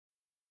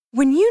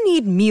When you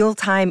need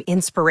mealtime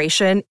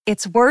inspiration,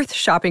 it's worth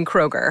shopping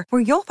Kroger,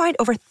 where you'll find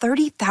over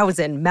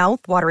 30,000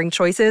 mouth-watering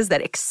choices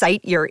that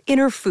excite your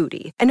inner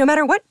foodie. And no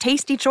matter what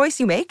tasty choice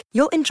you make,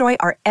 you'll enjoy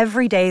our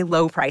everyday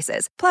low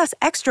prices, plus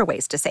extra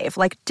ways to save,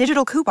 like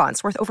digital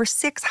coupons worth over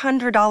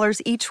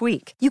 $600 each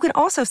week. You can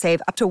also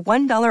save up to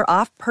 $1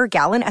 off per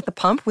gallon at the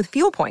pump with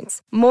fuel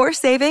points. More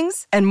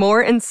savings and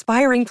more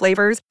inspiring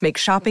flavors make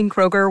shopping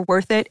Kroger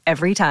worth it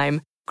every time.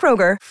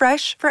 Kroger,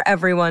 fresh for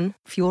everyone.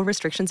 Fuel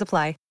restrictions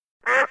apply.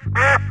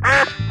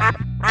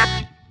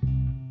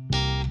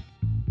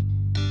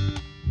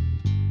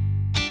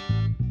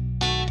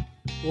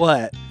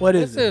 What? What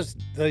is This it?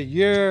 is the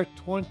year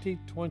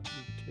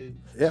 2022.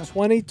 Yeah.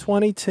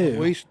 2022.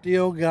 We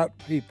still got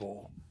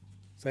people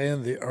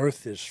saying the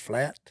earth is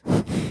flat.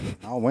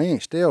 Oh, we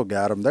ain't still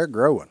got them. They're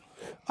growing.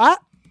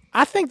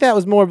 I think that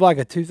was more of like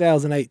a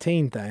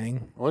 2018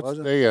 thing. What's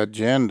the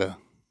agenda?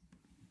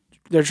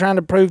 They're trying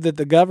to prove that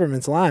the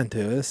government's lying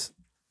to us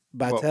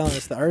by telling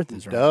us the earth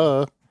is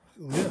round.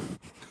 Duh.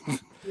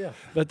 Yeah.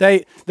 But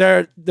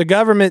the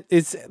government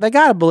is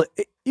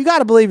you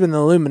gotta believe in the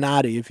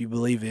Illuminati if you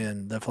believe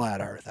in the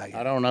flat earth. I guess.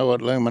 I don't know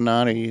what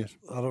Illuminati is.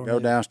 I don't Go know.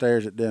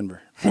 downstairs at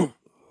Denver.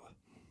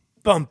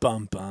 Bum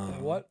bum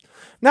bum. What?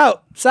 No,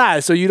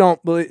 Si, so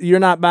you're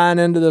not buying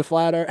into the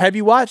flat earth. Have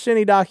you watched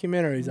any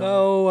documentaries on it?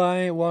 No, I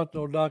ain't watched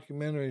no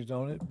documentaries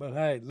on it. But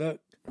hey, look,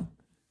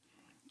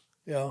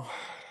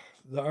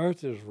 the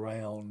earth is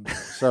round.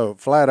 So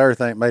flat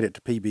Earth ain't made it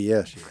to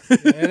PBS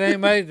yet. It ain't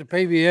made it to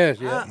PBS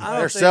yet.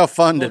 They're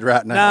self-funded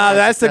right now. No,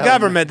 that's the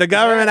government. The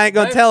government ain't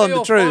gonna They tell them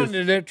the still truth.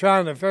 funded it,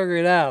 trying to figure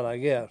it out, I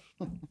guess.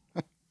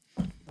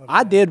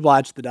 I did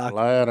watch the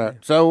documentary. Flat Earth.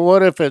 So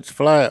what if it's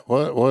flat?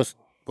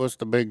 What's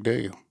the big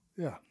deal?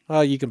 Yeah.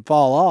 Well, you can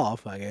fall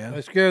off, I guess.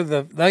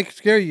 They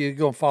scare you, you're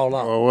gonna fall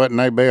off. Well, wouldn't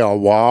they be a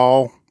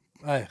wall?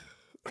 Hey,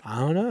 I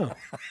don't know.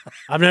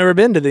 I've never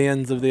been to the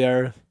ends of the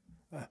earth.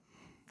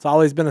 It's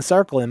always been a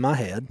circle in my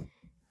head.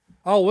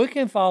 oh, we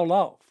can fall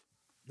off.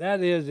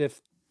 That is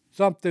if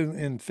something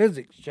in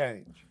physics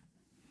change.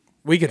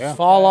 We could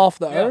fall off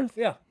the Yeah, earth.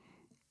 yeah.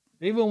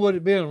 Even with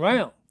it being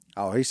round.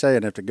 Oh, he's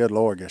saying if the good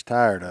Lord gets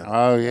tired of it.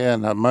 Oh yeah,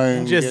 and the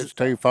moon Just- gets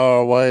too far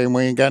away, and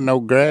we ain't got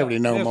no gravity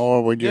no This-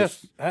 more. We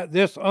just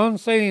this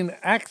unseen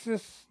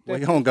axis. We're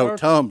that going to go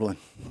Earth- tumbling.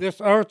 This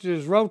Earth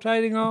is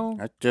rotating on.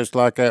 that's just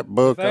like that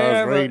book If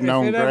I was reading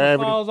on it ever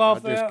gravity. falls I off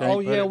just there, can't oh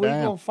put yeah, it we're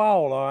down. gonna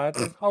fall. All right,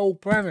 this whole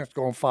planet's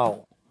gonna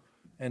fall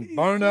and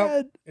burn up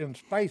said- in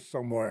space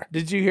somewhere.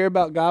 Did you hear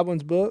about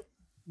Godwin's book?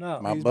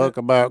 No, My he's book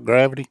about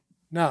gravity.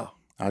 No,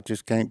 I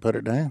just can't put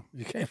it down.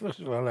 you can't.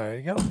 Well, there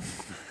you go.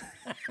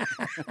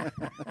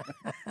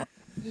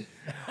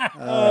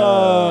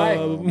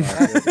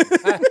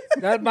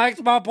 That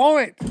makes my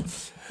point.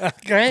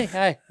 Okay,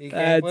 hey, you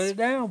can't put That's it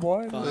down,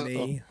 boy.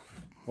 Funny.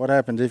 What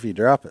happens if you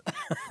drop it?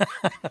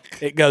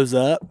 It goes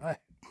up. I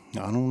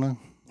don't know.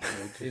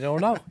 You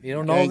don't know. You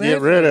don't know Can't the get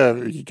answer. rid of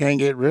it. You can't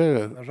get rid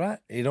of it. That's right.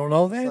 You don't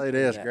know that. Say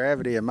this,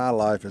 gravity in my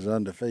life is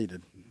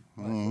undefeated.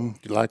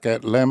 Like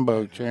that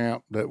limbo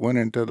champ that went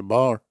into the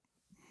bar.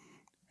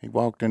 He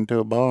walked into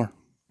a bar.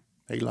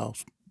 He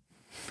lost.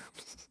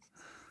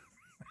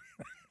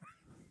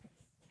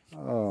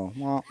 Oh,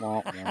 wah,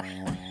 wah, wah.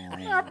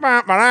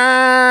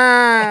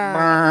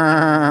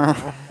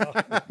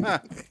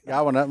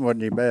 Godwin, that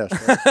wasn't your best.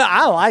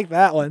 I like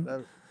that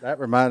one. That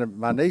reminded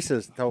my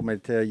nieces told me to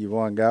tell you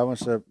one, Godwin.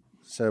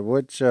 So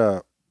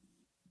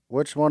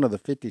which one of the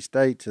 50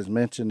 states is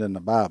mentioned in the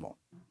Bible?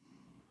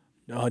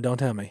 No, don't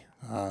tell me.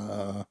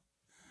 Uh,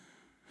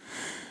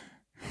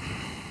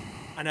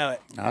 I know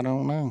it. I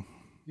don't know.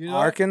 You know,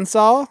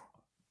 Arkansas?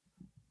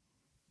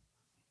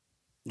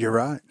 You're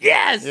right.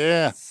 Yes.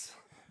 Yeah.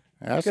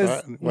 That's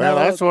Because right. Well,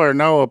 Noah- that's where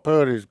Noah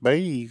put his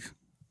bees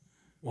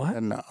What?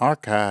 in the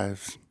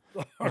archives.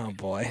 Oh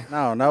boy.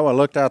 No, Noah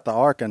looked out the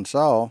ark and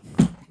saw.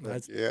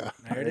 That's Yeah.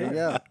 there it There you is.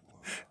 go.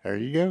 There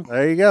you go.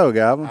 There you go,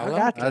 Godwin.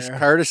 got That's there.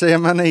 courtesy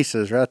of my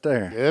nieces right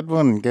there. Good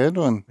one. Good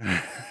one.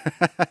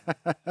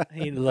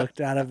 He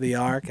looked out of the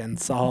ark and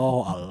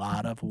saw a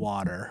lot of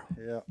water.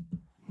 Yeah.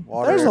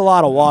 Water. There's a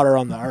lot of water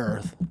on the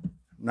earth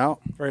No.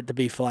 for it to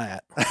be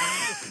flat.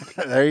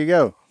 There you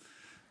go.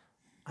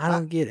 I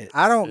don't get it.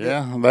 I don't.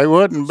 Yeah, they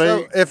wouldn't be.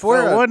 So if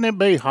we're a- wouldn't it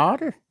be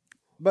hotter?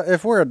 But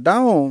if we're a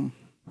dome,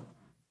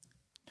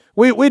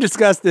 We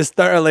discussed this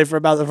thoroughly for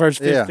about the first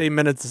 15 Yeah.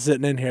 minutes of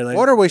sitting in here.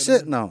 what are we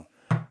sitting on?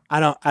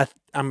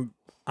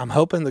 I'm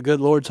hoping the good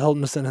Lord's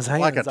holding us in His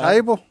hands. Like a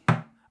table?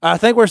 I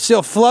think we're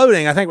still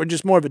floating. I think we're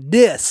just more of a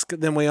disc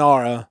than we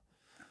are a.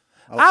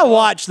 I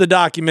watched the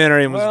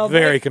documentary and was Well,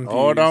 very they- confused.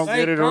 Oh, don't They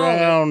get it call it-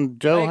 around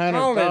they Johanna's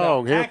call it a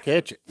dog. He'll axis.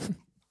 catch it.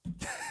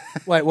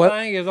 Wait, what?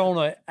 thing is on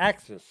an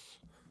axis.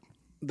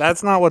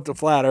 That's not what the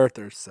flat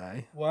earthers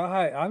say. Well,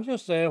 hey, I'm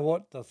just saying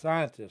what the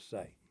scientists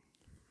say.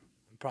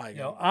 Probably. You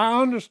know,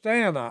 I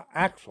understand an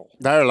axle.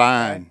 They're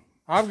lying.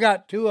 I've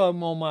got two of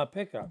them on my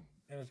pickup,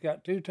 and it's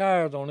got two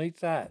tires on each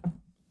side.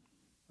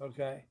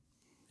 Okay.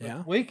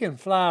 Yeah. We can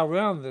fly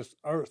around this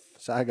earth.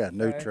 So I got a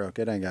new truck.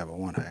 It ain't got but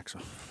one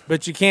axle.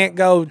 But you can't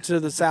go to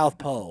the South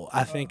Pole,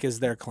 I think is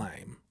their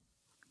claim.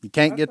 You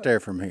can't get there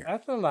from here.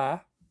 That's a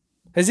lie.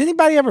 Has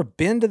anybody ever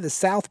been to the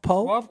South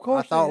Pole? Well, of I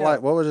course. thought they like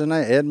have. what was his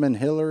name? Edmund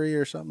Hillary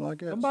or something like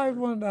that. Somebody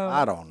went down.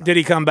 I don't know. Did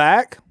he come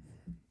back?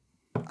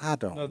 I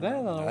don't No, know. that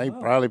I don't He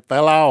know. probably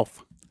fell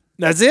off.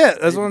 That's it.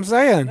 That's what I'm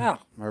saying. No,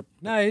 Or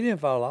no, he didn't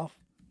fall off.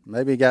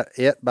 maybe he got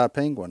ate by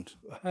penguins.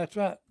 That's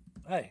right.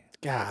 Hey,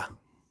 God,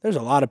 there's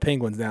a lot of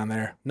penguins down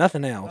there.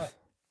 Nothing else.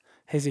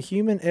 Has a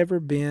human ever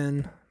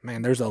been?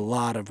 Man, there's a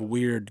lot of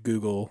weird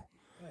Google.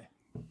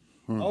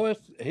 oh,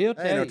 he'll Ain't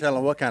tell no you.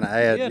 telling what kind of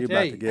ads He'll you tell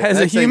about you. to get. Has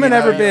a Next thing human you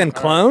ever know- been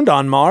cloned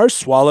on Mars,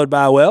 swallowed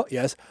by a whale?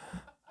 Yes.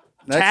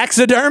 Next,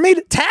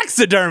 Taxidermied?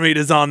 Taxidermied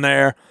is on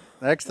there.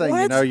 next thing you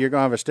What? know, you're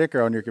gonna have a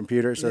sticker on your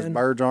computer that says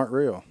birds aren't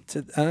real.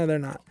 They're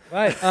not.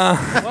 Hey, well,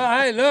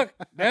 hey, look,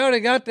 they already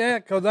got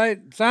that because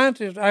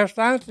our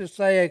scientists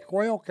say a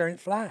quail can't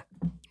fly.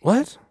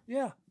 What?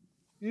 Yeah,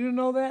 you didn't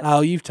know that?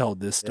 Oh, you've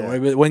told this story,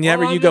 but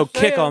whenever Well, you I'm go just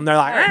kick saying, them, they're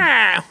like, hey.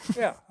 ah!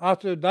 Yeah, I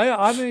said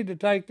I need to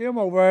take them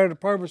over there to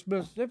Purvis,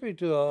 Mississippi,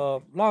 to a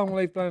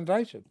longleaf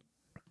plantation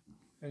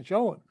and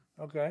show it.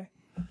 Okay.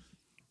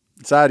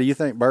 Si, do you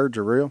think birds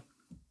are real?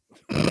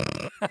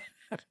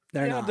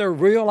 They're Yeah, not. they're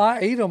real.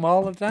 I eat them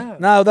all the time.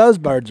 No, those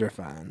birds are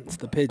fine. It's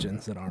the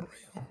pigeons that aren't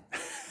real.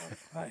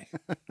 Hey,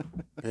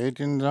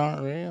 Pigeons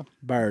aren't real.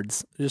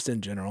 Birds, just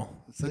in general.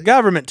 The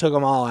government took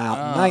them all out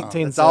in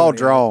 1970. It's all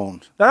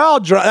drones. They're all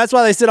That's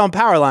why they sit on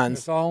power lines.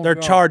 It's all They're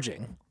drones.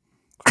 charging.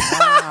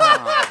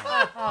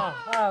 oh,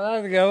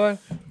 that's a good one.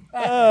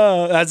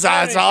 Oh, that's all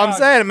I'm charging.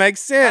 saying. It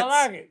makes sense. I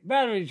like it.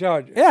 Battery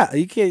charger. Yeah,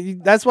 you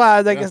can't. That's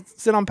why they can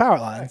sit on power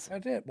lines.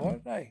 That's it, boy.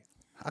 Hey.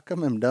 How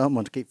come them dumb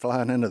ones keep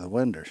flying into the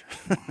windows?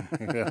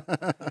 There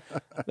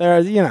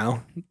are,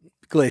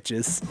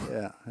 glitches.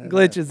 Yeah.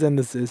 Glitches in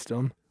the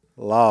system.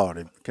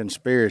 Lordy,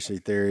 conspiracy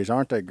theories,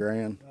 aren't they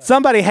grand?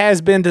 Somebody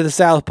has been to the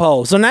South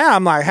Pole. So now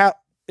I'm like, how?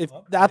 If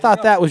I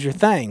thought that was your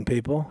thing,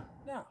 people.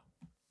 No.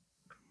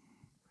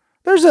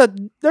 There's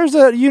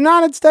a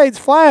United States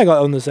flag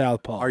on the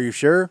South Pole. Are you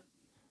sure?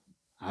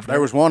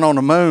 There was one on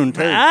the moon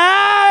too.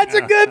 Ah, that's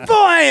a good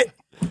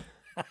point.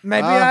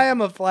 Maybe I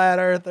am a flat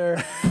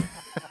earther.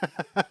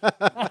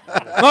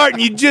 Martin,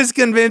 you just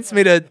convinced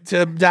me to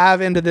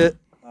dive into the.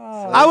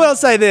 I will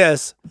say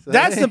this.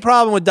 That's the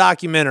problem with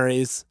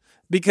documentaries,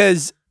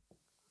 because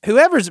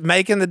whoever's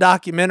making the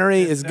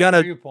documentary is Their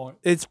gonna. viewpoint.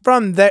 It's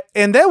from there,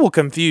 and they will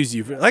confuse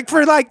you.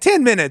 For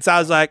 10 minutes, I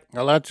was like,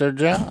 Well, that's their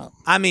job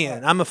I'm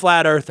in. I'm a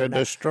flat earther. to now.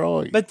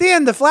 destroy you. But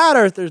then the flat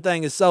earther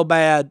thing is so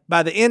bad.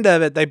 By the end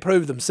of it, they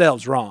proved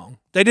themselves wrong.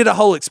 They did a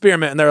whole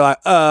experiment, and they're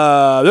like,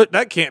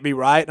 that can't be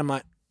right." And I'm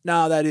like,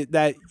 "No,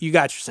 that you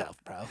got yourself,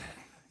 bro.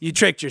 You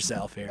tricked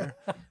yourself here."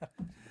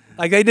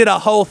 Like they did a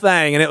whole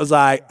thing, and it was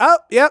like, "Oh,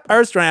 yep,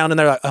 Earth's round," and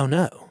they're like, "Oh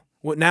no."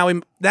 Well,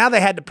 now they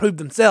had to prove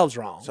themselves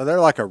wrong. So they're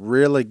like a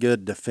really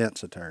good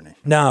defense attorney.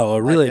 No,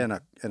 a really in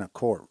a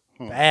court.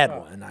 bad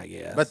one, I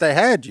guess. But they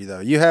had you though.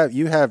 You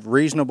have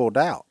reasonable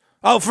doubt.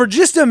 oh, for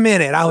just a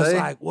minute, I was See?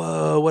 like,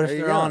 "Whoa, what if There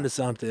you they're go. on to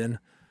something?"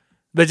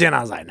 But then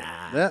I was like,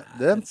 "Nah."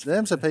 Them's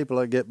the people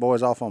that get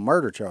boys off on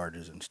murder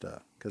charges and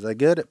stuff because they're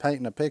good at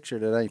painting a picture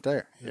that ain't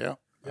there. Yeah,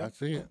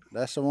 that's it.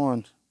 That's the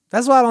ones.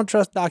 That's why I don't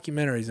trust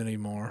documentaries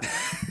anymore.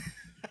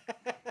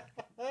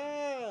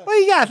 Well,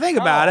 you gotta think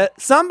about it.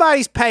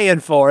 Somebody's paying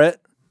for it,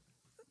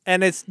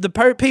 and it's the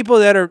people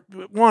that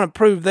want to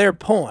prove their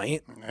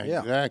point. Yeah.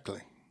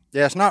 Exactly.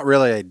 Yeah, it's not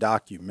really a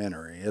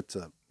documentary. It's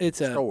a It's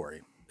a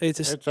story. it's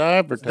a It's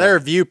advertising. Their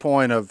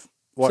viewpoint of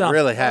what Some-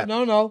 really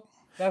happened. No.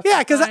 That's Yeah,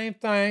 the 'cause same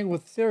thing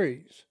with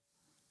theories.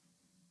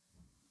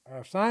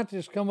 Our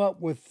scientists come up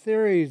with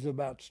theories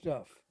about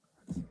stuff.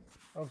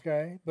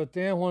 Okay, but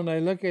then when they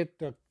look at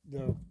the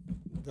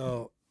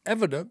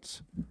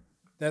evidence,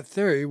 that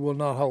theory will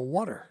not hold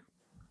water.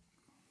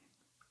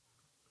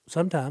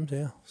 sometimes,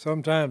 yeah.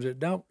 Sometimes it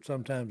don't.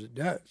 Sometimes it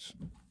does.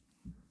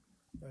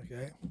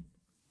 Okay.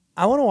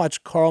 I want to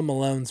watch Carl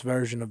Malone's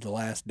version of The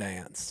Last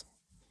Dance,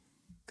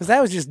 because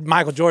that was just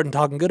Michael Jordan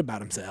talking good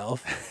about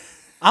himself.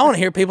 I want to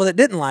hear people that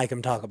didn't like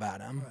him talk about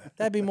him.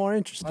 That'd be more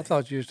interesting. I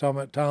thought you was talking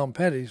about Tom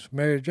Petty's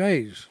Mary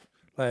J's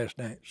Last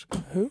Dance.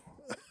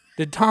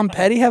 Did Tom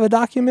Petty have a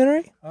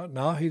documentary?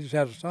 No, he just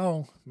had a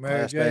song.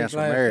 Mary Last J's Dance with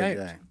Last Mary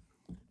Dance. Jane.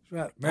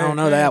 That's right. I don't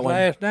know that Jane's one.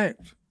 Last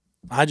Dance.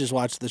 I just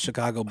watched the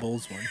Chicago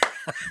Bulls one.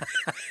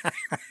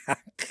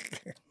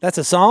 That's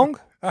a song?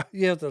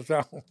 Yes, the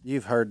song.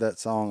 You've heard that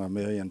song a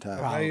million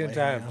times. A million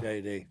times,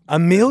 JD. A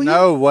million?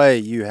 No way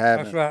you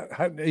haven't. That's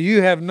right.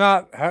 You have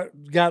not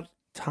got.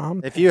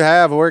 Tom. If you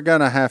have, we're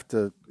gonna have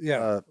to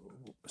Yeah.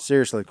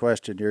 seriously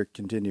question your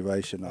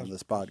continuation on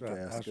this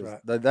podcast. that's 'cause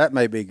right. that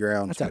may be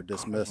grounds for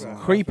dismissal.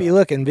 Creepy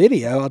looking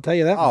video, I'll tell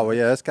you that. Oh well,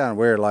 yeah, it's kind of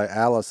weird, like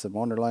Alice in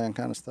Wonderland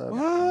kind of stuff.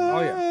 Oh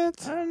yeah.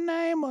 What's her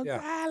name? Was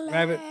Yeah.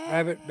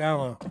 Rabbit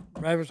down a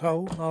rabbit's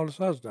hole and all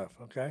this other stuff.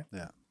 Okay.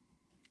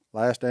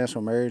 Last Dance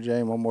with Mary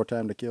Jane, One More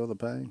Time to Kill the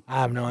Pain.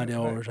 I have no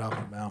idea what we're talking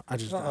about. I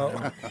just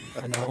I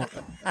don't.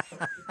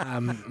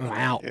 I'm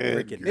out.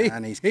 Freaking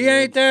 90s He kid.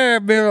 ain't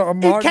there, Bill It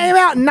Martin. came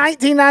out in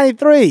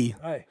 1993.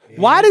 Hey,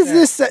 Why does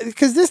this?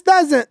 Because this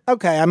doesn't.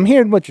 Okay, I'm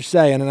hearing what you're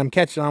saying, and I'm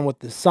catching on what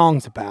this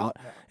song's about.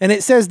 And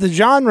it says the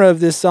genre of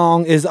this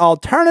song is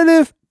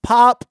alternative,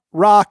 pop,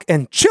 rock,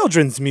 and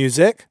children's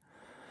music.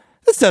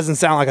 This doesn't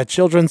sound like a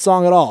children's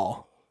song at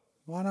all.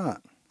 Why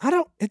not?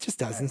 It just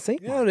doesn't seem.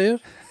 Yeah, it is.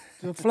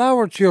 The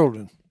Flower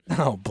Children.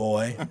 Oh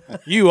boy,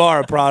 you are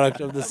a product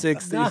of the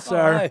 '60s,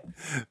 sir.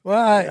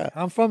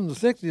 I'm from the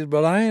 60s,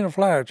 but I ain't a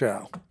flower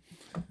child.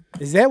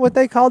 Is that what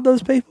they called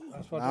those people?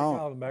 That's what they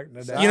called them back in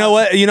the day. You know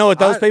what? You know what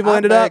those people I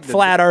ended up? beg to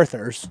Flat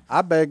earthers.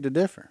 I beg to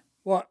differ.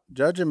 What?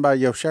 Judging by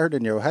your shirt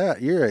and your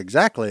hat, you're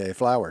exactly a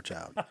flower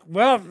child.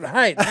 Well,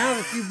 hey, now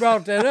that you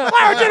brought that up,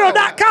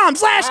 FlowerGeneral.com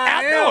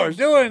I am /outdoors.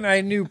 doing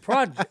a new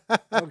project,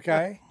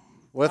 okay?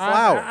 With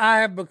flowers. I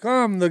have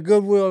become the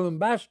goodwill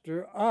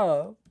ambassador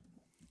of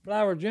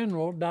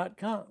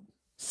FlowerGeneral.com.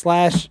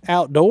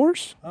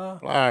 /outdoors.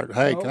 Flower.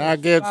 Hey, can I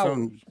get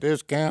some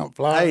discount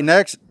flowers? Hey,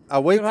 next a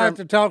week You'll have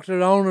from to talk to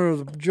the owner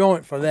of the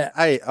joint for that.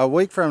 a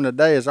week from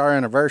today is our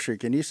anniversary.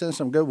 Can you send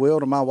some goodwill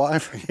to my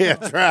wife? Yeah,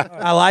 that's right.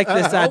 I like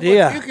this You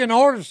idea. can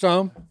order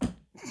some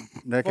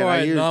Now, can for I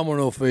a use?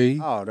 nominal fee.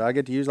 Oh, do I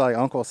get to use like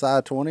Uncle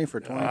Si 20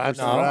 for 20%? That's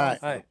right.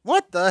 Hey,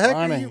 What the heck?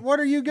 Money. What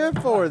are you good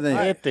for then?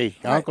 50.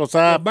 Uncle Si,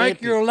 make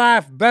 50. your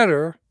life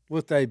better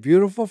with a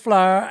beautiful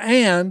flower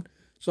and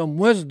some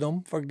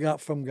wisdom from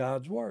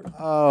God's word.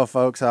 Oh,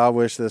 folks, I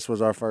wish this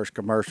was our first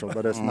commercial,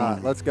 but it's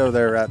not. Let's go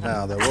there right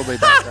now, though. We'll be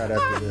back right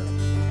after this.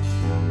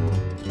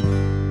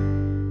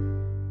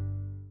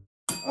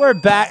 We're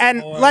back.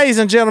 And ladies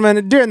and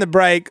gentlemen, during the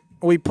break,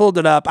 we pulled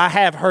it up. I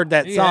have heard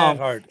that You song. have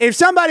heard it. If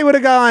somebody would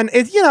have gone,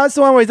 it's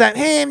the one where he's like,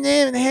 But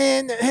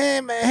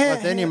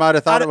then you might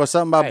have thought it was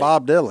something by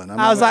Bob Dylan.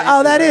 I was like,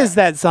 oh, that is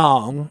that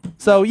song.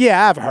 So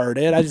yeah, I've heard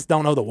it. I just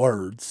don't know the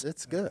words.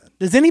 It's good.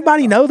 Does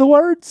anybody know the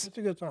words? It's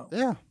a good song.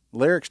 Yeah.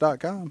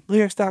 Lyrics.com.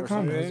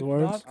 Lyrics.com knows the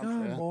words.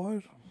 Lyrics.com,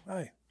 boys.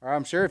 Hey. Or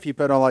I'm sure if you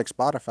put on like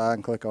Spotify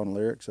and click on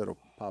lyrics, it'll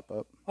pop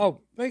up.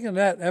 Oh, speaking of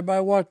that,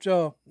 everybody watch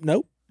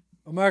Nope.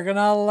 American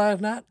Idol last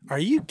night? Are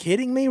you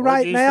kidding me What'd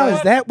right you now? say?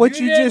 Is that what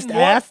You you just didn't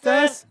watch asked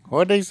that? us?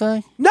 What did he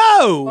say?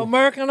 No.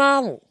 American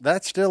Idol.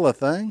 That's still a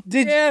thing.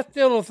 Yeah, it's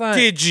still a thing.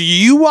 Did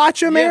you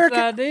watch American?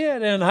 Yes, I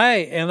did. And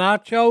hey, I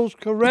chose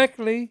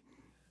correctly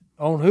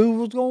on who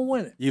was going to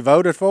win it. You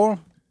voted for him?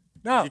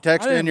 No, You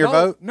texted I didn't in your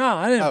vote? No,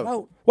 I didn't Oh.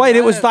 vote. Wait, it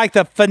I was didn't- like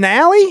the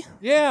finale?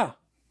 Yeah,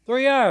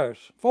 3 hours,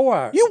 4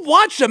 hours. You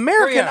watched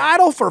American 3 hours.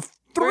 Idol for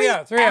 3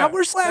 3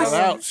 hours last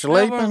Without night?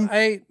 sleeping? 7,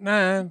 8,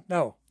 9,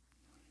 no.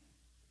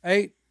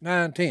 8,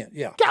 9, 10,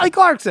 yeah. Kelly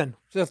Clarkson.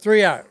 So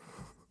 3 hours.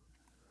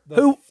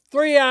 Who?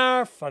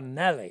 3-hour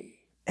finale.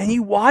 And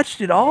you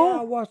watched it I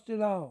all? watched it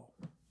all.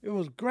 It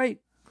was great.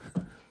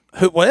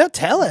 Well,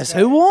 tell us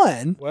who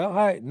won. Well,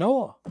 hey,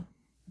 Noah.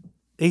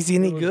 Is he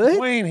any It was good?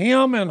 between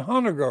him and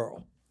Hunter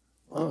Girl.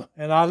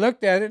 And I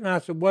looked at it and I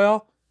said,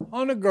 well,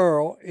 Hunter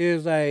Girl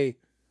is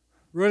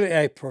really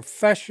a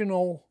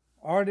professional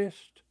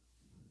artist,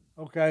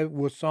 okay,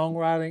 with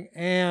songwriting,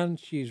 and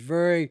she's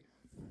very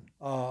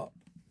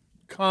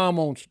calm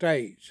on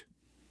stage.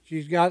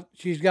 She's got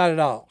it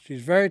all.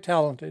 She's very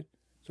talented.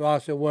 So I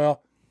said,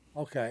 well,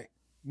 okay,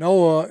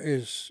 Noah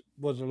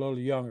was a little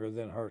younger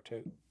than her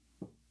too.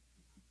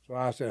 So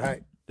I said,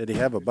 hey, Did he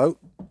have a boat?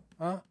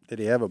 Huh? Did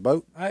he have a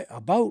boat?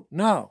 a boat?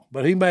 No,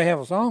 but he may have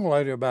a song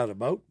later about a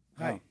boat.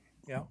 Hey,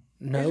 yeah,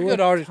 he's a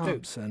good artist too.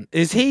 Thompson.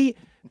 Is he?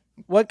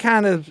 What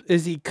kind of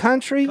is he?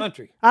 Country.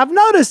 Country. I've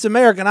noticed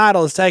American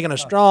Idol has taken a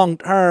strong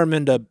term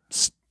into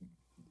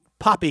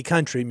poppy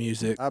country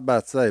music. I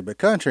about to say, but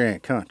country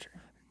ain't country.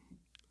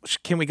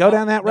 Can we go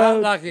down that Not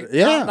road?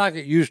 not like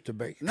it used to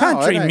be. No,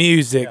 Country it ain't.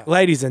 music,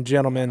 ladies and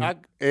gentlemen.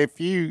 If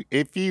you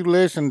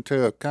listen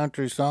to a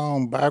country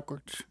song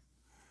backwards,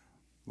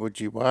 would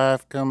your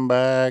wife come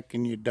back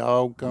and your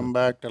dog come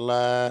back to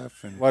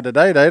life? And Well,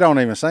 today they don't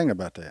even sing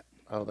about that.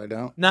 oh, they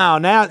don't. No,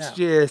 now it's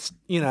just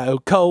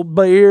cold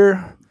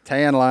beer,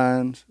 Tan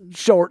lines.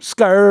 short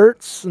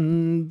skirts,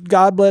 and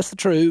God bless the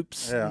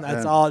troops. Yeah, And that's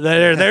and- all.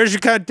 There's your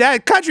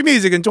country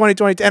music in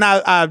 2020. And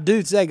I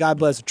do say God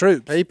bless the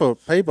troops.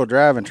 People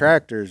driving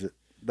tractors,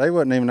 they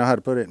wouldn't even know how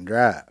to put it in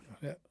drive.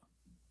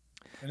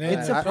 And then,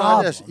 It's a I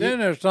problem. just- then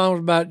there's songs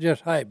about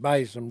just buy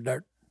you some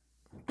dirt.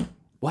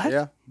 What?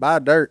 Yeah, buy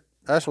dirt.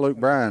 That's Luke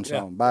Bryan's Yeah.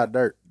 song. Buy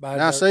dirt. Buy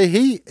Now dirt. see,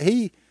 he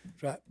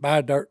That's right,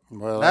 buy dirt.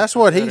 Well, That's a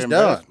what good he's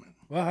done. investment.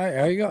 Well, hey,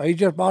 there you go. He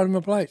just bought him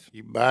a place.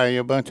 You buy you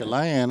a bunch of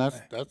land.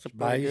 That's a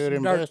Buy pretty you good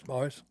some dirt, investment.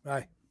 boys.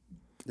 Hey,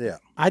 yeah.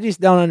 I just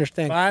don't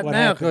understand buy it what now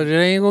happened. because it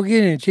ain't gonna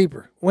get any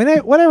cheaper.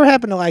 Whatever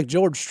happened to like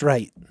George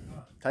Strait?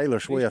 Taylor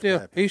Swift.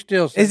 type. He's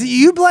still. Is it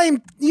you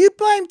blame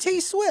T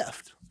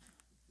Swift?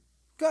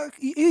 Go,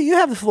 you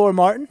have the floor,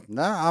 Martin.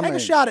 No, I Take mean, a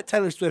shot at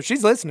Taylor Swift.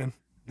 She's listening.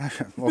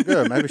 well,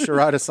 good. Maybe she'll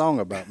write a song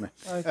about me.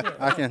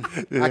 I can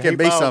He be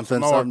bought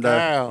something some more someday.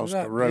 cows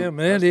Right, to rope. yeah,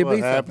 man, That's he'd what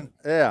be happened.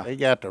 Yeah. They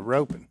got the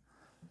roping.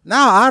 No,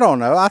 I don't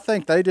know. I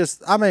think they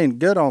just,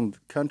 good on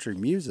country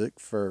music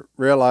for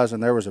realizing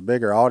there was a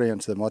bigger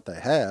audience than what they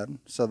had.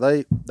 So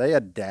they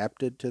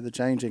adapted to the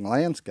changing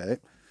landscape.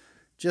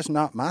 just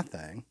not my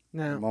thing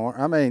No. anymore.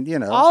 I mean, you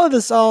know, All of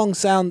the songs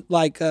sound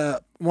like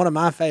one of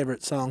my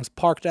favorite songs,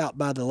 "Parked Out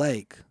by the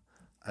Lake"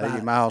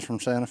 80 miles from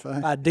Santa Fe.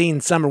 by Dean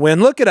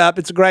Summerwind. Look it up;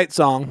 it's a great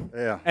song.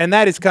 Yeah. And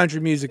that is country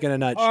music in a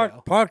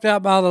nutshell. Parked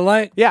out by the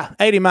lake. Yeah,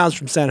 80 miles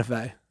from Santa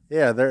Fe.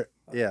 Yeah,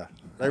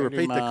 they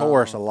repeat the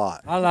chorus a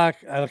lot. I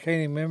can't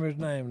even remember his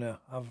name now.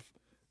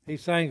 He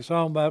sang a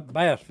song about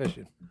bass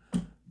fishing.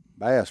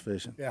 Bass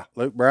fishing. Yeah.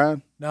 Luke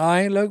Bryan. No,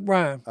 I ain't Luke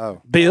Bryan.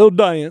 Bill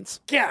Dance.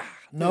 Yeah.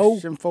 No.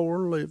 Fishing for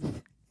a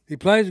living. He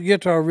plays the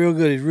guitar real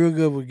good. He's real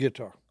good with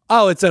guitar.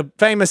 Oh, it's a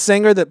famous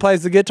singer that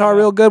plays the guitar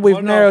real good.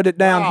 We've narrowed it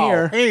down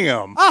here.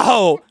 Him.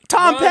 Oh,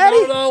 Tom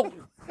Petty? No.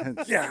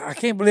 Yeah, I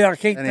can't believe I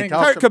can't And he think.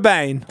 talks Kurt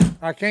Cobain.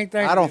 I can't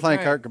think. I of don't his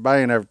think name. Kurt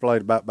Cobain ever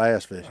played about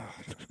bass fishing.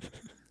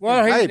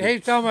 Well, Maybe.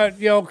 he's talking about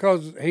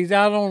because he's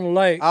out on the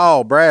lake.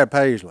 Oh, Brad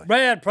Paisley.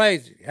 Brad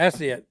plays it. That's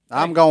it.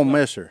 I'm gonna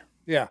miss her.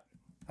 Yeah.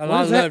 And What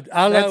I is that? loved.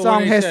 I That loved song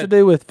when he has said, to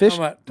do with fish.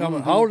 Talking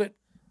about, hold it.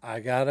 I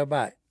got a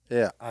bite.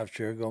 Yeah, I'm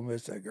sure gonna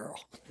miss that girl.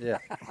 yeah.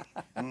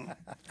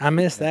 I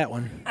missed that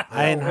one.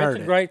 I hadn't heard It's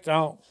a it. great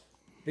song.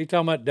 He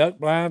talking about duck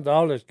blinds,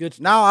 all this good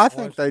stuff. No, I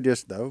think they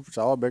just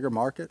saw a bigger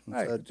market and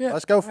Hey, said, that's it.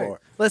 "Let's go Hey. for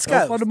Let's Go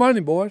go. for the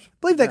money, boys. I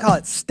believe they call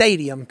it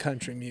stadium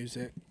country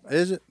music. it."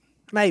 Is it?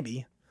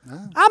 Maybe.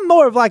 I'm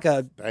more of like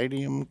a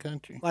Stadium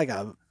country.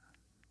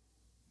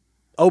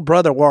 "Oh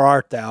Brother, Where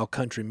Art Thou"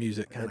 country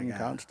music kind Hidden of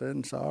guy.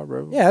 constant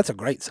sorrow. Yeah, that's a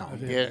great song.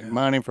 Get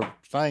money for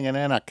singing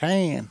in a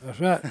can. That's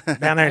right.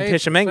 Down there in Hey,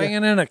 Tishomingo.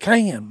 Singing in a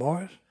can,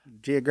 boys.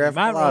 Geographic.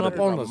 Might run up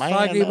on the Man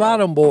Soggy up.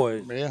 Bottom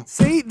Boys. Yeah.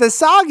 See, the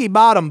Soggy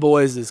Bottom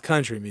Boys is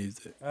country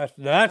music.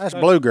 That's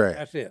bluegrass.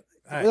 That's it.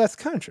 Hey, Well, that's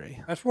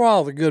country. that's where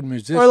all the good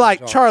musicians Or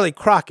like are. Charlie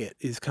Crockett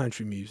is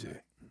country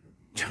music.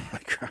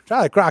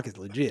 Charlie Crockett's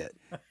legit.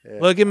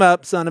 Look him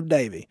up, son of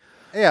Davy.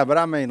 Yeah, but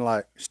I mean,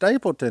 like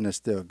Stapleton is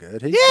still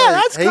good. He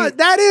Yeah, stays,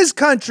 that is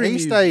country he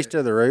music. stays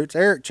to the roots.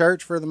 Eric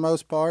Church, for the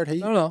most part,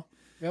 No.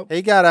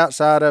 he got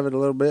outside of it a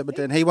little bit, but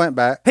then he went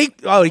back. He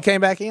came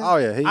back in? Oh,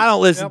 yeah, I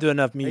don't listen to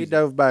enough He music.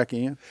 dove back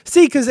in.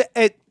 See, because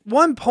at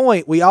one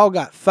point we all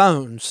got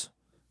phones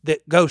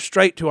that go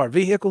straight to our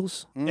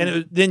vehicles,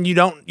 and then you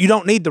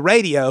don't need the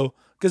radio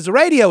because the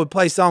radio would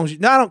play songs.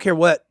 No, I don't care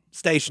what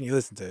station you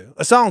listen to.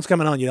 A song's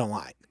coming on you don't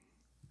like,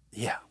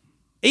 Yeah.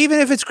 even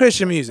if it's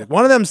Christian music.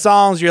 One of them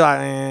songs you're like,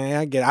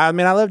 I get it. I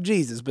mean, I love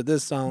Jesus, but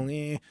this song,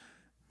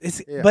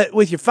 But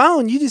with your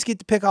phone, you just get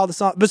to pick all the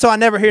songs. But so I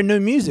never hear new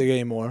music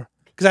anymore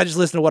because I just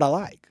listen to what I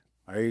like.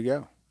 There you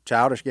go.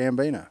 Childish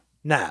Gambino.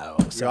 No,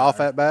 You off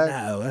that bag?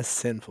 no, that's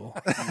sinful.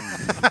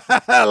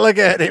 Look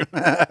at him.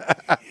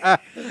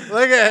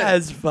 Look at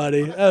That's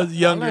funny. That was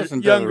younger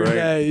listen to the radio.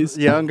 days.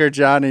 younger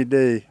Johnny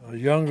D. A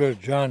younger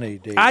Johnny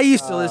D. I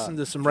used to listen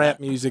to some rap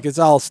music. It's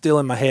all still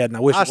in my head, and I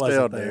wish I it wasn't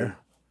still there. do.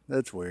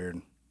 That's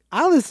weird.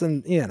 I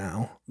listen,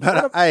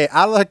 But hey,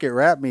 I look at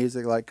rap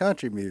music like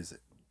country music.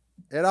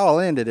 It all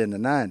ended in the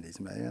 '90s,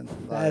 man.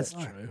 Like, That's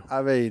true.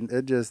 I mean,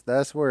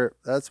 that's where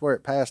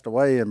it passed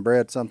away and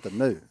bred something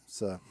new.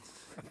 So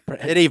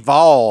it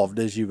evolved,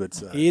 as you would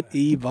say. It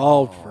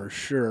evolved for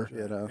sure.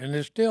 You know, and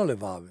it's still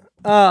evolving.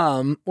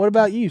 What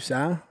about you, Si?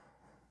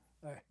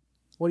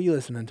 What are you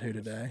listening to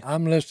today?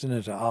 I'm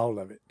listening to all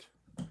of it.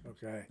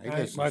 Okay. I ain't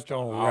listens much to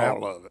on rap.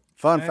 all of it.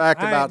 fun fact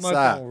I ain't about much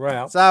on Si.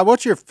 rap. Si,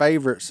 what's your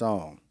favorite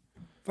song?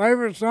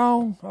 Favorite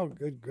song? Oh,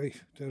 good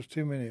grief! There's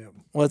too many of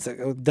them. What's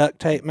it? Duct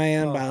Tape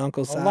Man by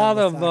Uncle Si. A and lot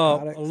the of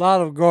Psychotics? a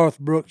lot of Garth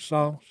Brooks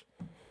songs.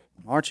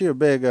 Aren't you a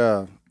big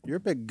you're a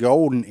big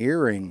Golden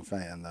Earring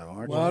fan though,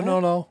 aren't you? Well,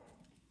 no.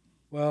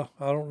 Well,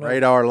 I don't know.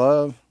 Radar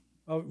Love.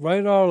 Oh,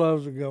 Radar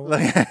Love's a good one.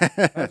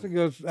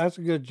 That's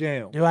a good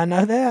jam. Do I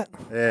know that?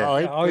 Yeah. Oh,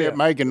 he Oh, quit yeah.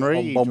 making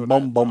reeds. Bum with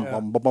bum bum that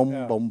bum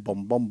bum bum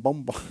bum bum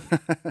bum bum.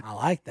 I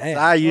like that.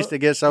 I used to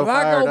get so If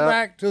I fired go up.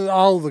 back to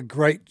all the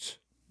greats,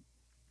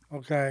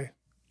 okay,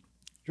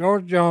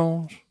 George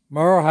Jones,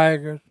 Merle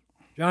Haggard,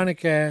 Johnny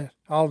Cash,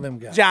 all them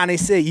guys. Johnny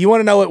C. You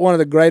want to know what one of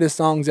the greatest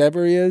songs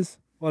ever is?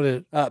 What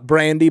is it?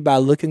 Brandy by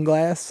Looking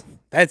Glass.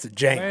 That's a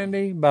jam.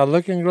 Randy by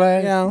Looking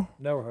Glass? Yeah.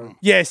 Never heard.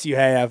 Yes, you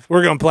have.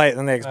 We're gonna play it in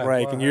the next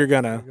break, and you're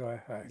gonna,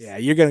 Yeah.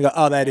 you're gonna go.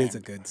 Oh, that is a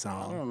good I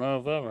song. don't know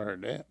if I've ever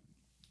heard that.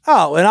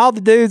 Oh, and all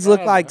the dudes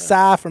look like Si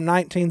from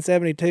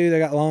 1972. They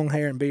got long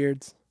hair and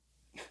beards.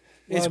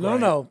 It's Well,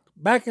 great. no.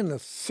 Back in the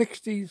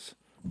 60s,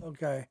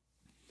 okay,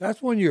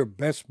 that's when your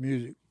best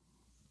music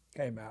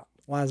came out.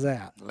 Why is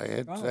that? Led Oh,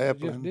 it just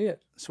Zeppelin. did.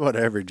 It's what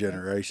every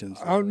generation's.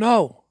 Oh,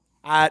 no.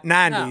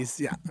 90s.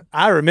 Yeah,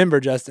 I remember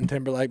Justin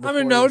Timberlake. I Before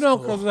mean, he no, was no,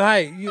 cool. because,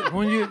 hey,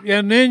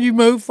 and then you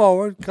move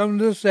forward, come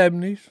to the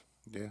 70s.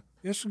 Yeah.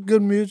 It's some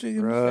good music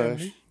in Rush.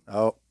 the 70s.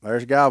 Oh,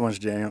 there's Godwin's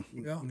jam.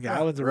 Yeah. Yeah,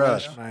 I was a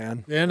Rush. Rush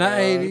fan. In the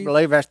You 80s.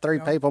 believe that's three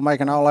people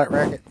making all that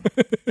racket?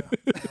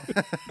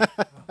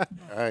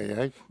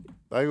 Hey,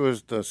 they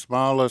was the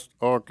smallest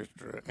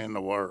orchestra in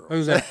the world.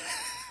 Who's that?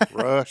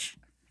 Rush.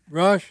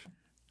 Rush?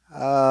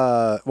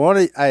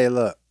 Hey,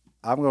 look,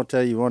 I'm gonna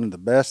tell you one of the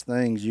best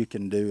things you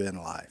can do in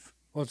life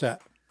What's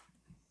that?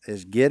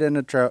 is get in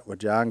the truck with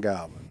John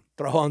Goblin.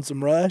 Throw on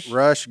some Rush.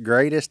 Rush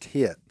greatest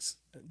hits.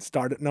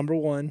 Start at number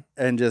 1.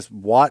 and just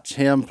watch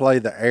him play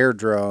the air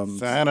drums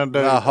Xanadu.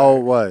 the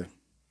whole way.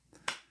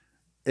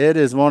 It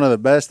is one of the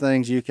best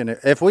things you can.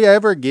 If we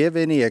ever give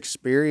any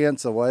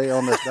experience away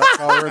on this duck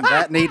call room,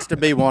 that needs to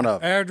be one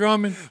of them. Air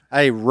drumming.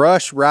 A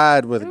rush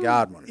ride with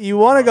Godwin. You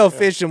want to go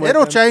fishing with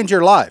It'll him, change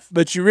your life.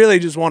 but you really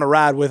just want to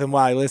ride with him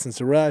while he listens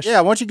to Rush.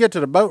 Yeah, once you get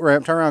to the boat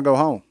ramp, turn around and go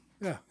home.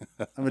 Yeah.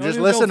 I mean, Don't just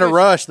even listen go to fishing.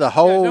 Rush the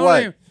whole don't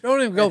way. Even,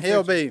 don't even go And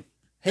he'll fishing.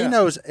 be. He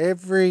knows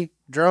every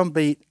drum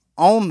beat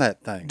on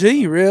that thing. Do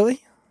you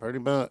really? Pretty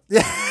much.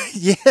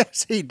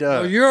 Yes, he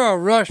does. So you're a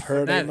Rush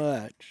Pretty fanatic.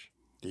 much.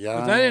 Yeah.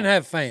 But they didn't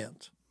have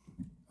fans.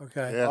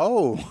 Okay. Yeah.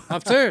 Oh,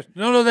 I'm serious.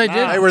 No, they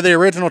didn't. they were the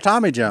original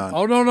Tommy John.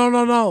 Oh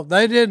no,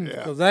 they didn't.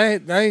 Because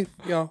they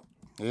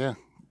Yeah.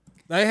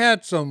 they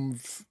had some.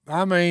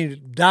 I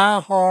mean, die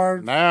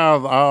hard.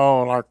 Now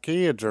all our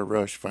kids are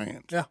Rush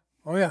fans. Yeah.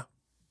 Oh yeah.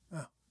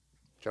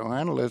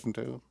 Johanna listened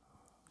to them.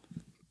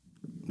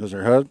 Was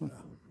her husband?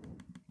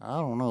 I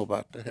don't know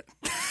about that.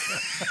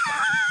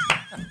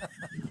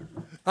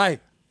 Hey,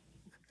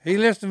 he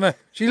listened to.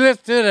 She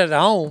listened to it at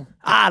home.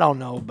 I don't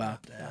know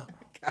about that.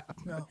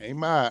 He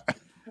might.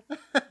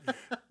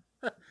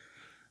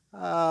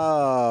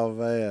 Oh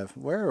man,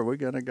 where are we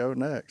gonna go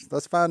next?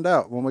 Let's find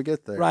out when we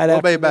get there. Right we'll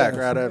after be back this.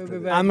 right after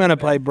this. I'm gonna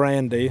play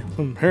Brandy.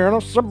 I'm hearing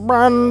us a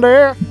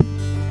Brandy.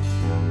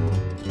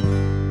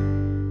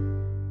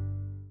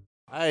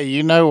 Hey,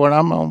 you know what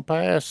I'm on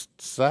past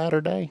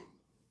Saturday?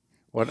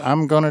 What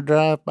I'm gonna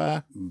drive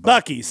by?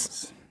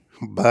 Bucky's.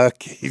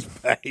 Bucky's,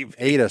 baby.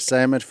 Eat a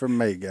sandwich from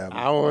me, Gabby.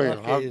 I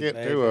will. I'll get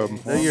two of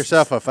them. Do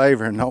yourself a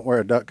favor and don't wear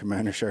a Duck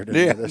Commander shirt in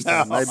Yeah, this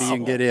time. Maybe you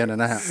can get in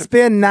and out.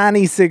 Spend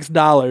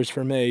 $96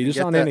 for me, just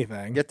on that,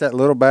 anything. Get that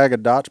little bag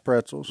of Dot's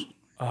pretzels.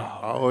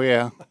 Oh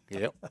yeah.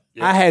 Yep.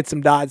 I had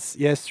some Dots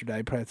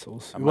yesterday,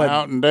 pretzels. A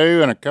Mountain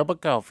Dew and a cup of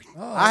coffee,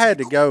 I had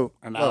to go.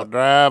 and I'll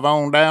drive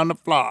on down to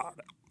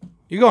Florida.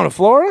 You going to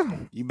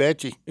Florida? You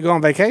betcha. You going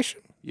on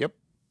vacation? Yep.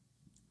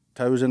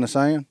 Toes in the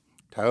sand.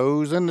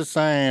 Toes in the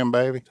sand,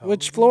 baby.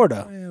 Which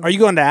Florida? Are you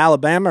going to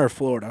Alabama or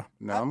Florida?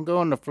 No, I'm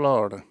going to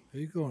Florida.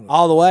 You going?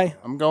 All the way?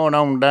 I'm going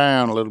on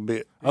down a little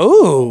bit.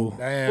 Ooh.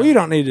 Damn. Well, you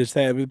don't need to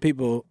stay with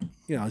people.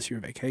 You know, it's your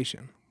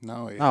vacation.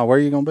 No, yeah. Oh, where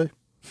you gonna be?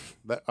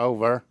 But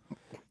over.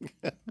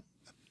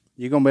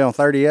 You gonna be on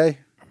 30A?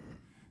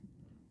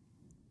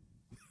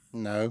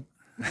 No.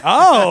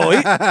 Oh,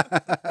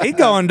 he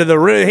going to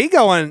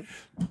the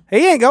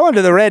he ain't going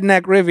to the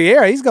Redneck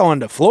Riviera. He's going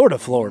to Florida,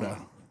 Florida.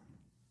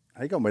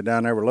 He gonna be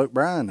down there with Luke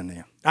Bryan and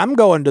them. I'm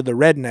going to the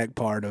redneck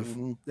part of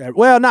that.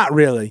 Well, not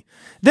really.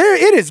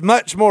 It is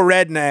much more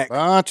redneck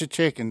Bunch of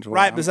chickens.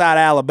 right beside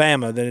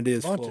Alabama than it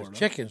is Bunch Florida. of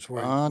chickens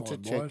were Bunch going,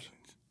 of boys.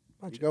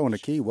 chickens. You going to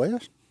Key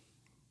West?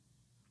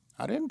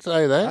 I didn't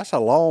say that. That's a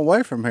long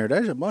way from here.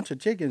 There's a bunch of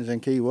chickens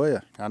in Key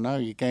West. I know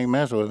you can't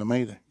mess with them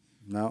either.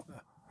 No.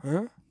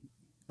 Huh?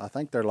 I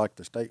think they're like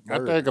the state I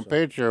bird. took a or something.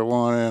 picture of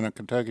one in a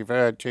Kentucky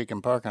Fried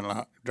Chicken parking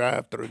lot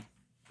drive-through.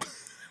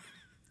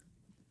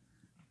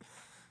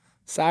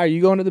 Si, are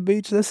you going to the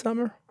beach this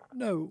summer?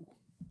 No.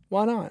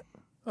 Why not?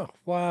 Oh,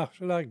 why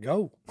should I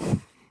go?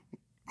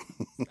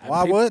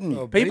 Why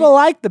wouldn't? People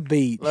like the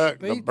beach. Look,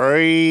 the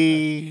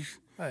breeze.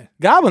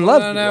 Goblin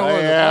loves Down the there beach.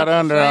 with Lay a out bunch of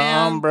under an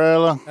sand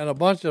umbrella. and a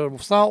bunch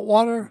of salt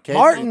water.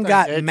 Martin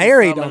got Catch you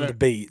married some on of the it.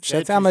 beach.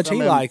 That's Catch how you much some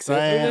he of them likes it.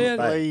 sand did.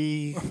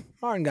 fleas.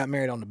 Martin got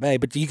married on the bay,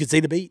 but you could see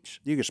the beach.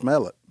 You can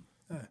smell it.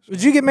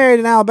 Did you get married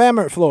in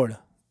Alabama or Florida?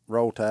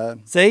 Roll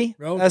Tide. See?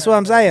 Roll That's Tide. what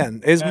I'm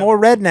saying. It's more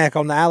redneck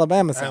on the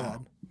Alabama side.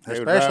 They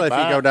would Especially if drive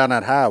you by. go down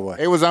that highway.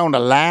 It was on the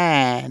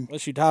line.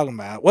 What's you talking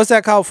about? What's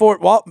that called?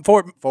 Fort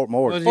Fort Was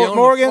Morgan. he Fort on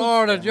Morgan? the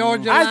Florida,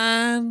 Georgia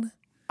line?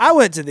 I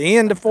went to the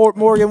end of Fort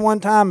Morgan one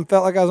time and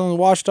felt like I was on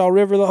the Washita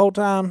River the whole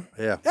time.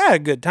 Yeah. I had a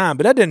good time,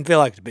 but that didn't feel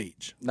like the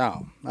beach.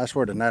 No, that's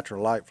where the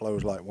natural light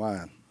flows like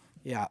wine.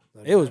 Yeah,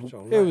 it was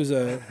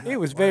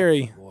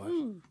very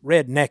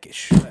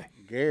redneckish.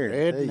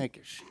 Guaranteed.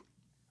 Redneckish.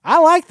 I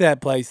like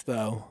that place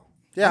though.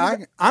 Yeah,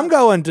 I'm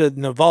going to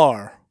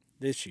Navarre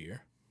this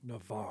year.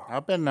 Navarre.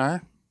 I've been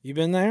there. You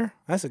been there?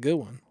 That's a good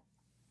one.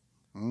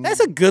 That's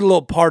a good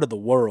little part of the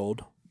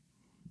world,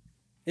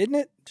 isn't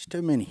it? it's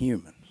too many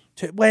humans.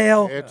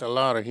 Well, It's a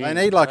lot of heat. They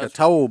need like a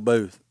toll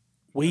booth.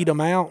 weed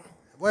them out.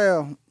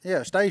 Well,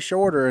 yeah, stay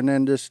shorter and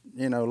then just,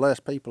 less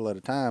people at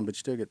a time, but you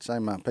still get the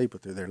same amount of people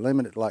through there.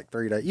 Limited to like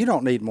 3 days. You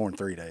don't need more than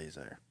 3 days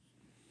there.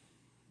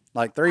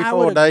 Like three, I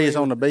 4 would days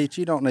agree on the beach,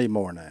 you don't need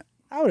more than that.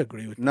 I would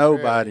agree with you.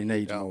 Nobody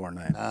needs more than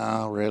that.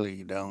 No, really,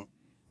 you don't.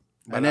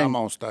 But And then- I'm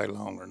going to stay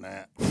longer than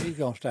that. He's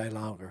going to stay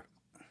longer.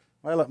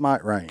 Well, it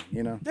might rain,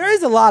 There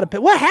is a lot of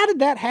people. Well, how did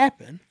that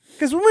happen?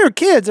 Because when we were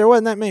kids, there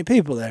wasn't that many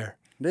people there.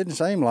 Didn't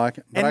seem like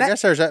it. But And I that-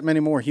 guess there's that many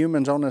more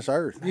humans on this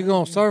earth. You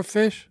going to surf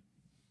fish?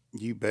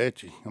 You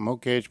betcha. I'm going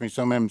to catch me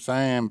some of them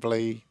sand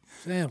fleas.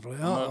 Sand fleas.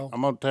 Uh-oh.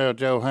 I'm going to tell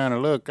Johanna,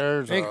 look,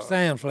 there's Big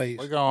sand fleas.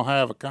 we're going to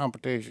have a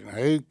competition.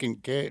 Who can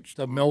catch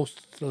The most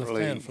of the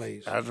fleas? sand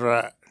fleas. That's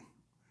right.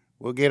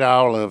 We'll get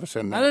all of us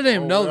in there. I didn't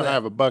even know we'll that.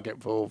 have a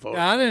bucket full for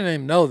Yeah, I didn't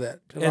even know that.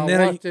 Till And I then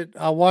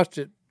watched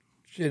it,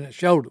 and it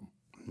showed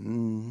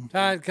them.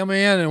 Tide come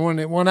in, and when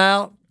it went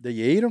out, Do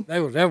you eat them? They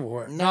was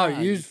everywhere. No,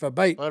 you use it for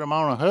bait. Put them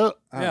on a hook.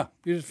 Yeah,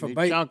 use it for You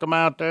bait. chunk them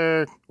out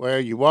there. Well,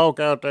 you walk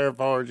out there as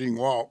far as you can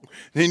walk.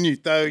 Then you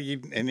throw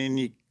and then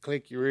you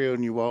click your reel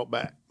and you walk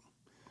back.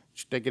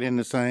 Stick it in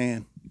the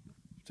sand.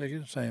 Take it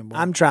in the sand, boy.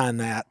 I'm trying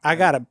that. I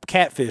got a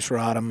catfish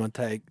rod I'm gonna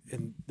take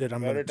and that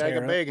I'm Better gonna take tear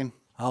a up. big one.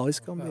 Oh, it's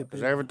gonna be a 'Cause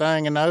big.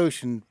 everything in the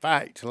ocean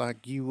fights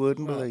like you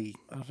wouldn't believe.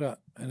 That's right.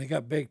 And they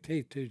got big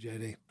teeth too,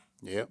 JD.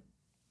 Yep.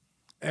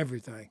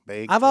 Everything.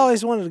 Big. I've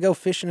always wanted to go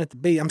fishing at the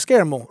beach. I'm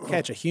scared I'm gonna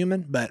catch a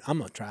human, but I'm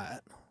gonna try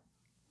it.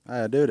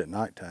 I do it at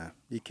nighttime.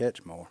 You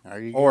catch more.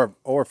 There you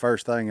Or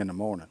first thing in the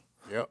morning.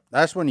 Yep.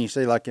 That's when you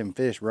see like them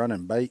fish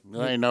running bait.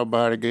 There ain't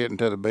nobody getting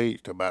to the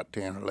beach till about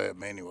 10 or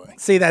 11 anyway.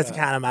 See, that's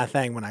kind of my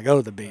thing when I go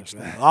to the beach.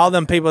 Though. All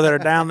them people that are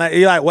down there,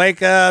 you like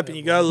wake up and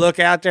you go look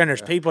out there and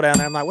there's people down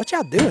there. I'm like, what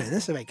y'all doing? This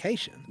is a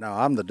vacation. No,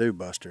 I'm the dew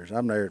busters.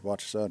 I'm there to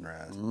watch the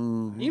sunrise.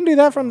 You can do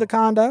that from the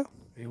condo.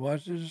 He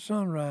watches the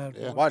sunrise.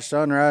 Yeah. Watch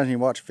sunrise and you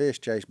watch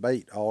fish chase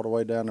bait all the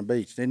way down the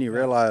beach. Then you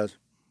realize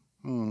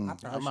I might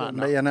shouldn't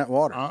not. be in that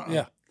water.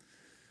 Yeah.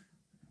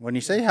 When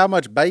you see how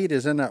much bait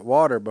is in that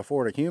water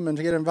before the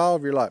humans get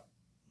involved, you're like,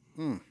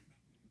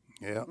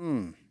 Yeah.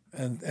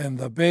 And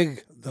the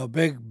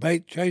big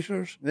bait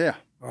chasers yeah,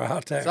 are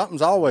out there.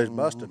 something's always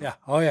busted. Yeah.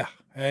 Oh yeah.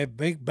 Hey,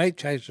 big bait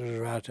chasers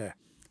are out there.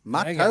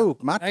 My They toe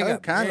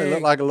got kind of big-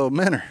 looked like a little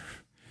minnow.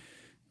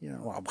 You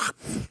know,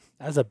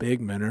 That's a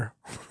big minnow.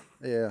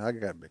 yeah, I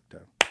got a big toe.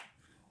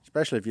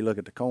 Especially if you look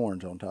at the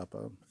corns on top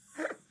of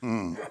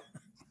them.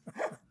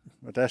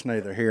 But that's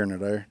neither here nor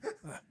there.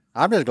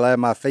 I'm just glad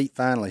my feet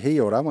finally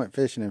healed. I went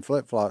fishing in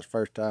flip-flops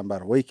first time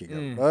about a week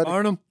ago. Buddy,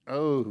 Arnhem.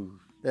 Oh,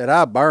 did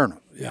I burn them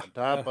Yeah.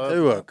 top up.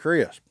 to a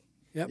crisp.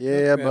 Yep. Yeah, look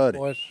at that, buddy.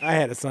 boys. I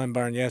had a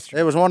sunburn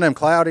yesterday. It was one of them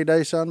cloudy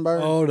day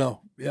sunburns. Oh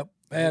no. Yep.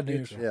 Bad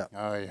news. Yeah.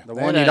 Oh, yeah. The That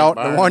one you ain't don't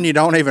burning. the one you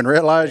don't even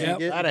realize Yep.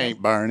 you That get.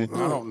 ain't burning.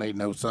 I don't need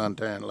no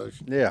suntan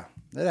lotion. Yeah.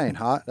 It ain't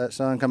hot. That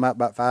sun come out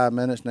about 5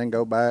 minutes and then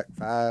go back,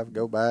 5,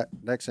 go back.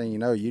 Next thing you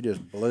know, you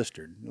just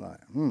blistered. You're like,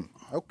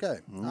 okay.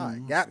 All right,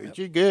 got me. But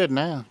you good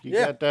now. You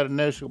Yeah. got that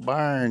initial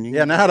burn. You Yeah,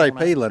 can now they go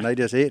on out. peeling. They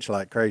just itch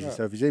like crazy.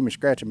 So if you see me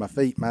scratching my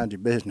feet, mind your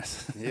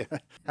business. Yeah.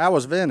 How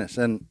was Venice?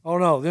 And Oh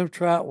no, them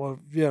trout were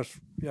just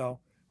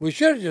we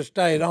should have just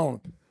stayed on,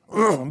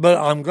 but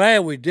I'm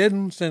glad we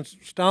didn't since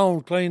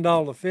Stone cleaned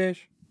all the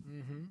fish,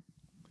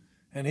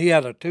 and he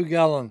had a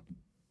 2-gallon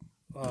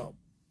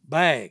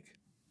bag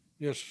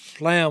just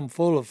slammed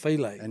full of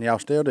fillet. and y'all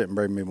still didn't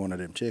bring me one of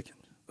them chickens.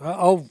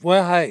 Oh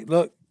well, hey,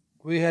 look,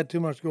 we had too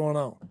much going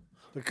on.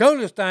 The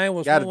coolest thing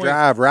was Got to when we-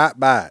 drive right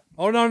by it.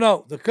 Oh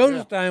no, the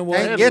coolest thing was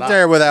Can't get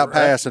there without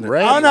passing it.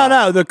 Red Oh, no, light.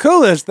 no. The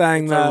coolest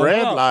thing, It's a though,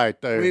 red No.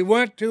 light there. we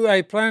went to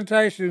a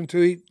plantation to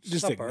eat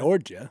just supper.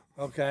 ignored you.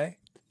 Okay.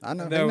 I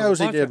know. There He was a knows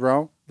he bunch did of-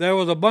 wrong. There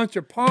was a bunch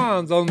of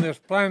ponds on this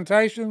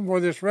plantation where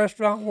this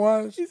restaurant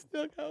was.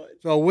 Still going.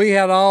 So we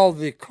had all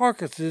the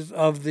carcasses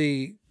of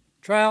the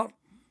trout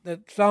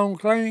that Stone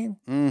cleaned.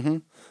 Mm-hmm.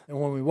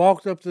 And when we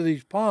walked up to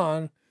these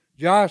ponds,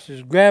 Josh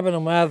is grabbing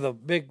them out of the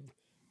big,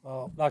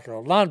 like a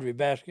laundry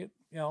basket,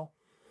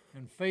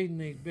 and feeding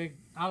these big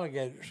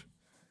alligators.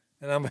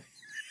 And I'm,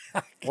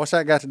 What's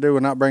that got to do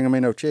with not bringing me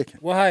no chicken?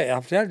 well, hey,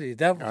 I'm telling you,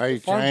 that was Are the you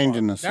fun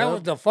changing part. the That was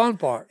subject? the fun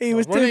part. He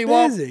was When too he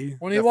walked- busy.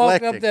 When he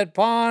walked up Deflecting. that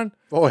pond,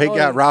 Boy, he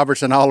got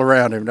Robertson all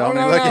around him, don't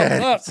he? Look at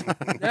him.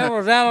 look, there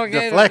was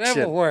alligators Deflection.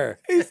 everywhere.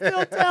 He's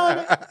still telling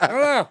it.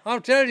 No,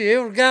 I'm telling you,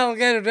 it was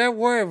alligators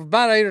everywhere.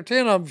 About 8 or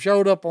 10 of them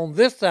showed up on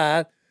this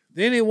side.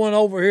 Then he went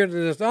over here to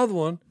this other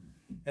one,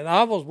 and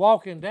I was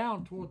walking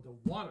down toward the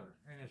water,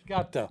 and it's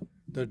got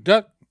the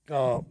duck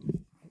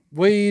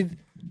weed,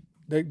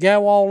 the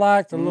gawal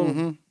like the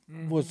little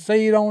with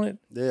seed on it.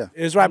 Yeah.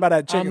 It was right by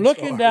that chicken I'm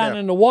looking store. down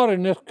in the water,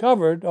 and it's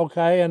covered,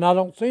 okay, and I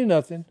don't see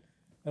nothing.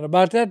 And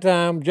about that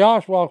time,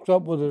 Josh walks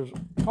up with his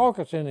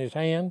carcass in his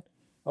hand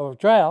of a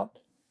trout,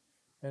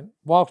 and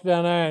walks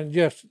down there, and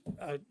just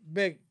a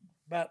big,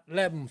 about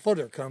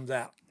 11-footer comes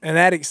out. And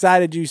that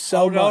excited you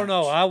so much.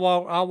 No, I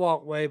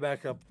walk way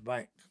back up the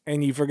bank.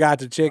 And you forgot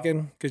the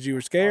chicken because you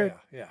were scared?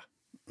 Yeah.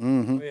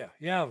 Mm-hmm. Oh,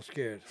 yeah, I was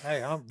scared.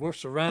 Hey, we're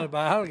surrounded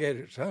by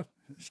alligators, huh?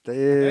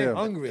 They're Still.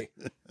 hungry.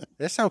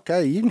 It's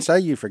okay. You can say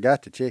you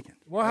forgot the chicken.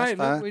 Well, That's hey,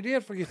 fine. look, we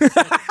did forget the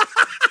chicken.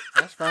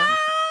 That's fine.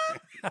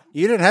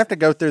 You didn't have to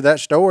go through that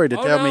story to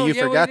tell me you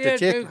forgot the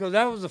chicken. because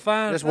that was the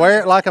fine. Just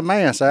wear it like a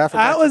man, so I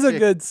forgot That was the a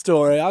chicken. good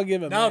story. I'll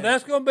give it No,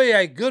 that's going to be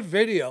a good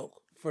video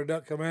for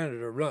Duck Commander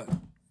to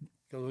run.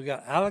 Because we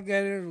got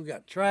alligators, we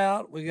got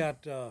trout, we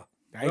got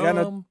I ain't got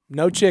drum.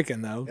 no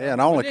chicken, though. Yeah, and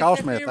it only We didn't cost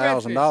catch me any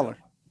 $1,000. redfish,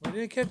 though. We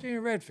didn't catch any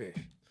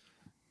redfish.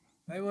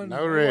 They wasn't, No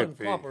they wasn't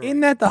redfish. proper. Isn't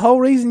that the whole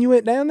reason you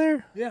went down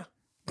there? Yeah.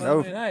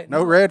 No, hey,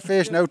 no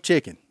redfish, no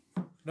chicken.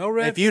 No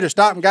redfish. If you'd have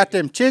stopped and got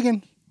them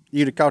chicken,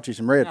 you'd have caught you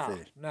some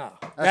redfish. No.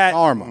 That's That-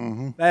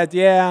 karma.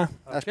 Yeah.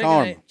 That's Chicken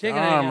karma. ain't, chicken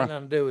ain't Karma. got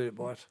nothing to do with it,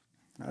 boys.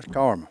 That's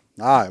karma.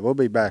 All right, we'll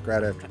be back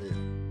right after this.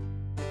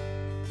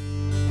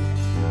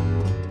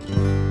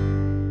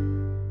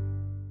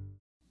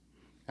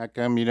 How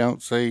come you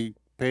don't see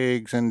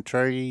pigs in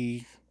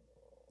trees?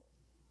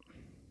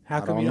 How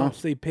come don't you know. don't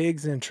see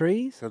pigs in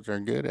trees? Because they're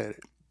good at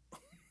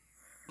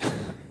it.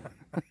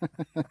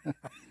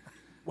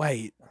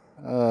 Wait,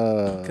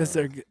 Uh, because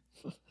they're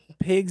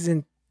pigs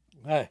and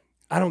Hey,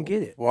 I don't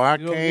get it. Why You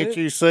don't get can't it?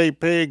 you see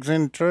pigs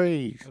in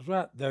trees? that's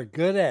right. They're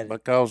good at it.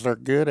 Because they're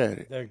good at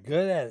it. They're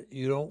good at it.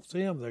 You don't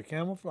see them. They're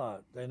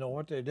camouflaged. They know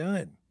what they're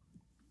doing.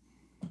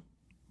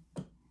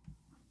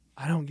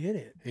 I don't get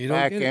it. You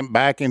don't get it.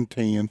 Back in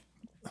 10.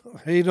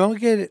 He don't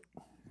get it.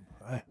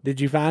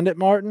 Did you find it,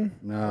 Martin?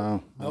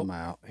 no, I'm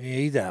out.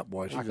 He's out,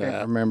 boys. I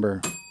can't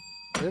remember.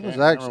 It was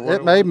remember actually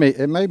what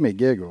it made me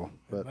giggle,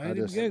 but Made I him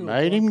just giggle,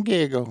 Made him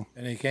giggle.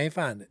 and he can't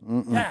find it.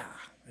 Yeah,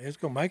 it's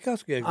gonna make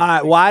us giggle. All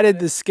right. Why did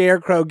the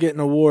Scarecrow get an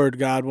award,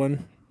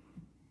 Godwin?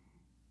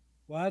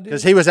 Why did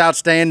because he was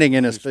outstanding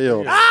in his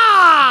field. he was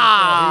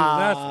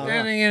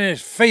outstanding in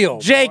his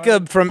field?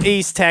 Jacob from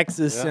East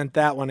Texas sent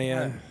that one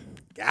in.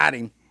 Got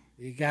him. boy.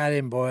 You got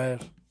him, boys.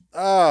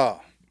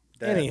 Oh,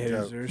 Any dad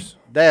jokes. Hoosers.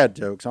 Dad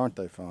jokes, aren't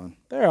they fun?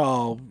 They're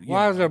all.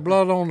 Why is there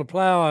blood on the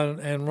plow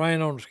and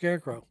rain on the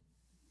scarecrow?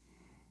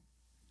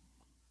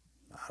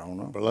 I don't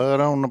know. Blood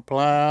on the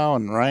plow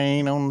and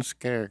rain on the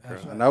scarecrow.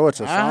 I know it's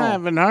a I song.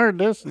 haven't heard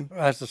this one.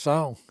 That's the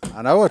song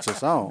I know it's a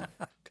song.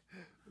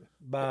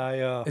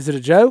 by. Is it a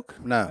joke?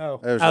 No,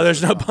 Oh. it was Oh,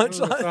 there's no The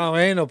punchline. song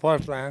ain't no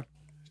punchline,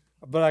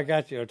 but I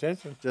got your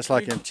attention. just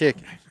like him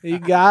chicken. He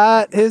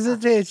got his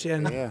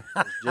attention. Yeah.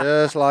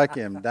 Just like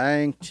him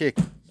dang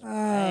chicken.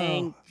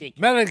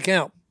 Melody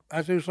Camp.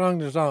 That's who sung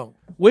the song.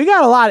 We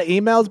got a lot of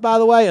emails, by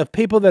the way, of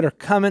people that are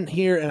coming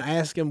here and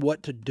asking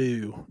what to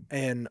do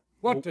and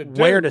What to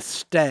do? where to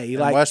stay. In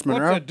Like, West What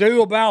Monroe. to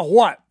do about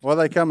what? What are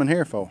they coming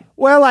here for?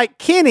 well, like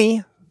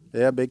Kenny,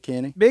 Yeah, Big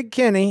Kenny. Big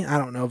Kenny. I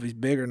don't know if he's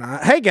big or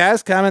not. Hey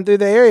guys, coming through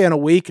the area in a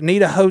week.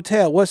 Need a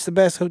hotel. What's the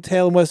best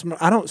hotel in West Monroe?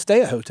 I don't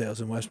stay at hotels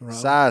in West Monroe.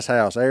 Size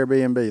House,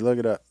 Airbnb. Look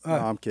it up. No,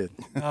 I'm kidding.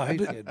 Oh, he's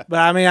kidding. But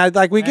I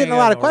mean, we getting a ain't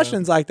lot got of no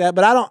questions like that.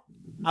 But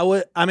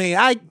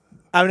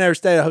I've never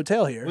stayed at a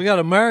hotel here. We got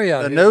a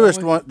Marriott. The here, don't newest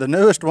we? one, the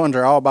newest ones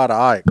are all by the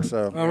Ike.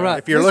 So All right.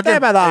 if you're Let's looking, stay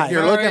by the if Ike.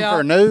 you're looking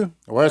for Marriott.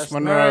 new, West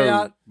Monroe,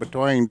 Marriott.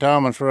 between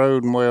Thomas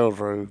Road and Wells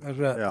Road, That's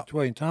right. Yeah.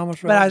 Between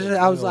Thomas Road. But and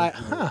I was Wells like,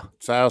 Road. huh?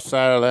 south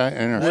side of that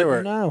they intersection.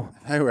 were No.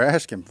 they were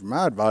asking for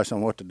my advice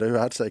on what to do.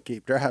 I'd say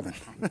keep driving.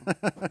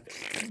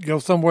 Go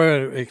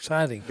somewhere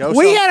exciting. Go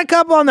We some- had a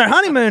couple on their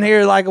honeymoon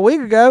here like a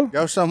week ago.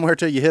 go somewhere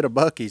till you hit a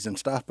Buc-ee's and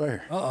stop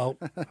there. Uh-oh.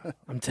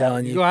 I'm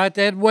telling You you. go out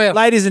that west.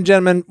 Ladies and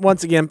gentlemen,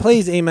 once again,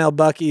 please email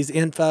Bucky's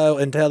info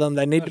and tell them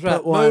they need That's to right.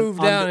 put one Move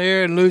on down the-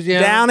 here in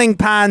Louisiana. Downing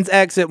Pines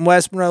exit in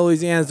West Monroe,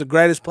 Louisiana is the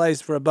greatest place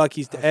for a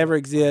Bucky's to ever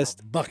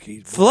exist.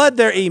 Bucky's. Flood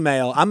their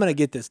email. I'm going to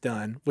get this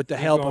done with the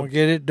help Gonna of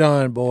get it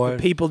done, boy.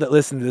 people that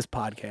listen to this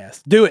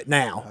podcast. Do it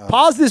now.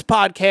 Pause this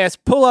podcast.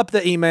 Pull up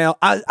the email.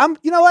 I'm.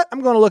 You know what?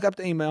 I'm going to look up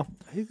the email.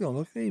 He's gonna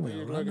look at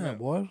email right now,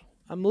 boys.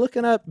 I'm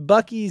looking up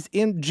Bucky's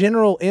in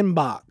general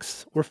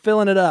inbox. We're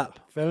filling it up.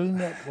 Filling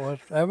it up,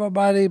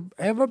 boys.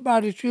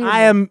 Everybody shoot.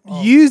 I am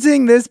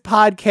using this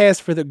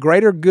podcast for the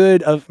greater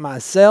good of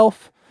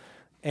myself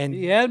and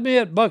He had me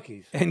at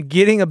Bucky's. and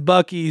getting a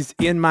Bucky's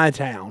in my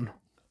town.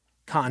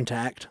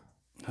 Contact.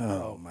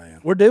 Oh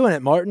man, We're doing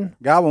it, Martin.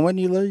 Godwin, when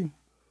you leave?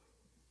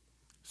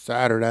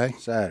 Saturday.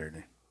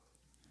 Saturday.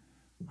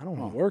 I don't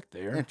want to work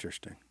there.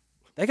 Interesting.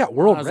 They got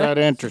world How's records.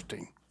 that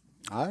interesting?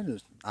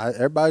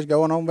 Everybody's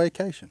going on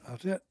vacation.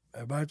 That's it.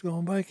 Everybody's going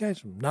on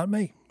vacation. Not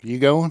me. You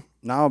going?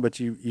 No, but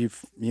you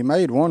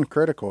made one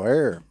critical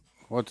error.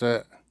 What's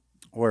that?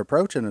 We're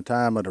approaching the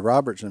time of the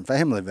Robertson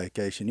family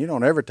vacation. You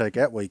don't ever take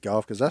that week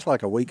off because that's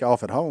like a week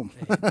off at home.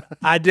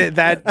 I did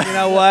that. You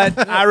know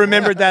what? I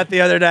remembered that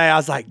the other day. I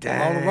was like, All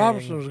dang. the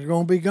Robinsons are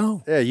gonna be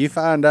gone. Yeah, you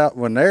find out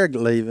when they're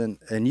leaving,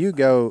 and you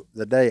go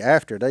the day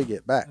after they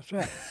get back. That's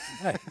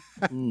right.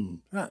 Hey.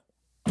 Right.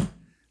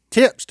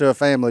 Tips to a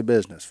family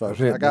business, folks.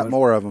 That's it, I got boys.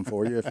 more of them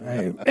for you.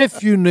 Hey,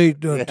 if you need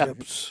done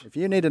tips, If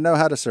you need to know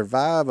how to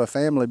survive a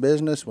family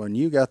business when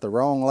you got the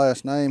wrong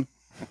last name,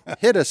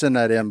 hit us in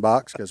that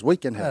inbox because we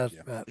can help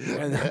that's you.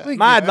 right.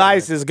 My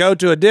advice is go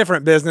to a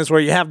different business where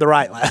you have the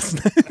right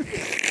last name.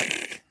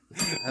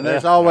 And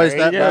there's always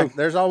There you go.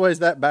 there's always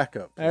that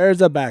backup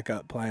There's a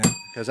backup plan.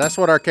 because that's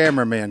what our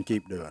cameramen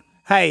keep doing.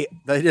 Hey,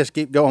 They just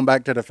keep going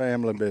back to the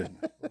family business.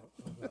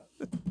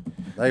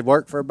 They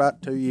work for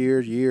about 2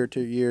 years, year or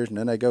 2 years, and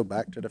then they go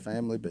back to the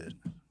family business.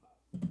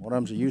 One of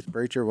them's a youth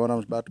preacher, one of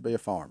them's about to be a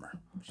farmer.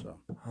 So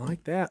I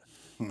like that.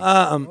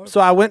 So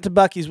I went to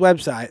Bucky's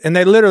website, and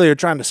they literally are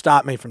trying to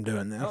stop me from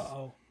doing this.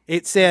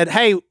 It said,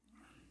 "Hey,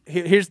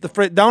 here's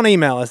the don't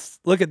email us.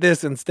 Look at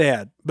this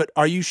instead. But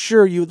are you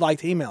sure you would like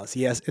to email us?"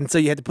 Yes. And so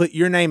you had to put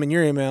your name and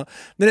your email.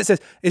 Then it says,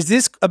 "Is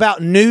this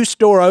about new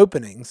store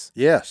openings?"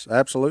 yes,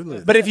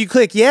 absolutely. But if you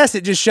click yes,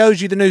 it just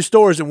shows you the new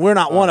stores, and we're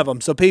not one of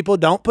them. So people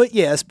don't put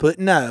yes, put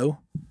no.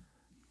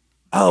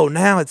 Oh,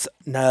 now it's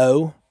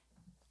no.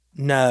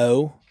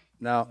 no,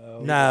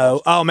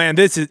 Oh man,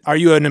 are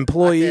you an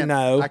employee? can't-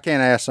 No. I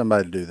can't ask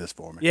somebody to do this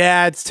for me.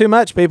 Yeah, it's too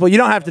much, people. You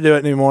don't have to do it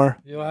anymore.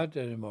 You don't have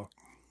to anymore.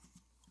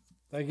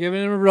 They're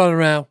giving him a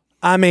runaround.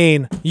 I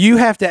mean, you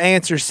have to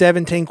answer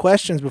 17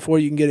 questions before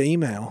you can get an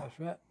email. That's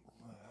right.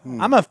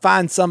 I'm going to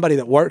find somebody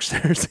that works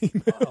there's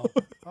email.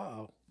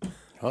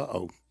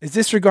 Uh-oh. Is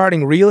this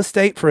regarding real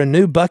estate for a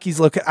new Bucky's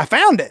location? I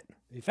found it.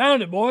 You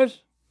found it, boys.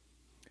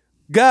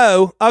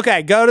 Go to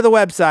the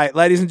website,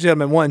 ladies and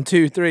gentlemen. 1,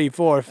 2, 3,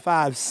 4,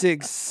 5,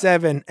 6,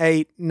 7,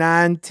 8,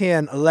 9,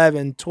 10,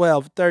 11,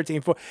 12,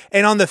 13, 14.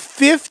 And on the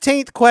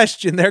 15th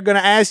question, they're going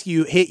to ask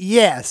you, hit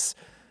yes.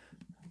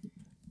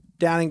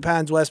 Downing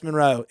Pines, West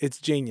Monroe. It's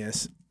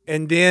genius.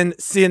 And then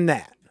send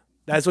that.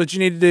 That's what you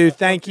need to do.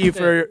 Thank you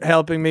for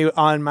helping me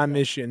on my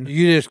mission.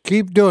 You just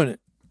keep doing it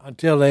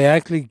until they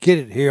actually get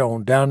it here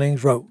on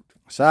Downings Road.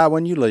 Si,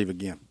 when you leave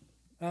again?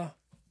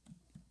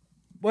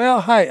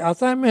 Well, hey, I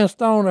think me and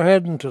Stone are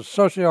heading to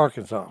Searcy,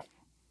 Arkansas,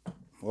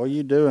 What are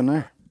you doing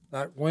there?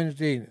 like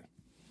Wednesday evening.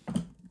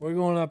 We're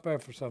going up there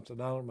for something.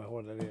 I don't know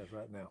what it is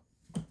right now.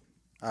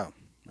 Oh,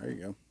 there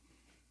you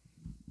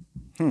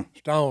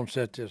Stone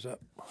set this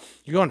up.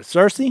 You going to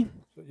Searcy?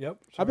 Yep.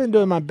 I've been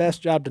doing my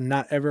best job to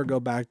not ever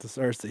go back to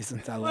Searcy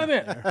since I Wait a left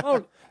minute. there.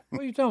 Hold.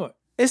 What are you talking about?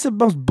 It's the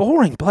most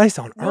boring place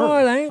on No,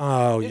 earth. it ain't.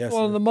 Oh, It's yes.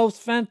 one of the most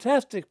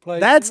fantastic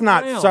places. That's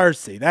not around.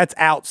 Searcy. That's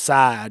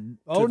outside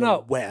Oh, to the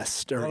no.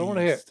 west or I don't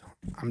wanna hear east.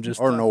 I'm just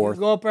Or You north.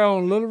 go up there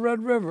on Little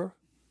Red River.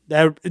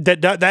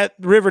 that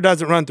river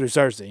doesn't run through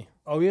Searcy.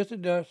 Oh, yes,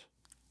 it does.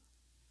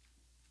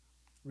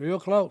 Real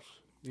close.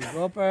 You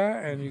go up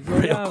there and you go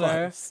Real down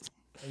there close.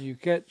 and you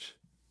catch,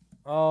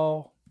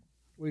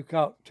 we've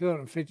caught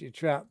 250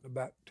 trout in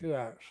about 2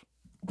 hours.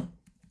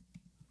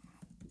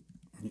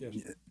 Just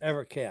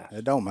ever cast.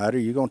 It don't matter.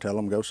 You're going to tell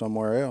them go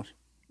somewhere else.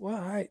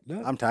 Well, hey,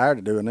 look. I'm tired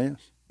of doing this.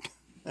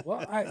 Well,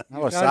 hey, That's you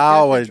what gotta Si catch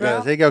always the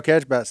trout? does. He go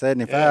catch about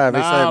 75.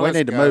 he said, we let's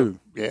need to go. move.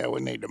 Yeah,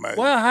 we need to move.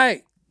 Well,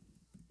 hey,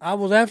 I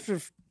was after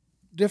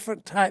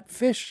different type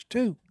fish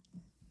too.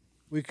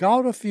 We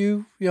caught a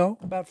few,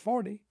 about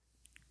 40.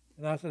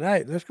 And I said,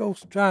 hey, let's go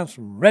try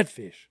some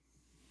redfish.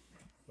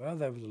 Well,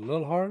 that was a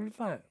little harder to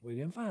find. We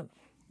didn't find them.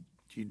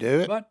 Did you do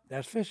it? But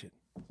that's fishing.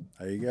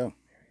 There you go.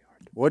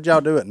 What'd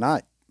y'all do at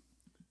night?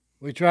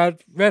 We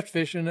tried red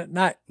fishing at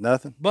night,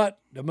 Nothing? but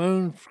the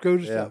moon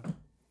screwed us Yeah. up.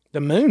 The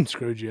moon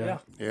screwed you Yeah.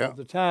 up. Yeah.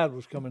 The tide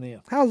was coming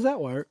in. How does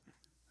that work?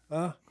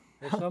 There's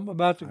something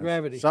about the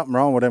gravity. Something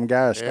wrong with them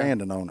guys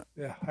standing on it.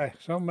 Yeah, hey,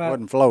 something about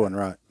Wasn't flowing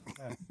right.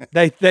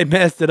 They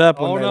messed it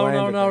up when Oh, they no,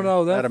 landed there.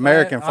 no. That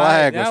American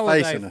flag was that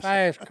facing a us.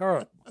 fast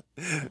current.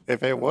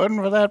 If it wasn't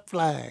for that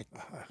flag,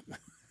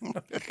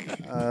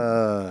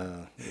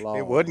 it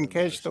Lord. wouldn't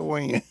catch the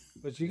wind.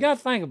 But you got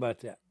to think about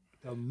that.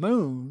 The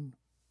moon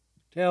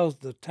tells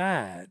the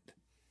tide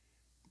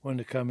when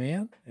to come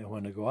in and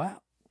when to go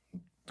out.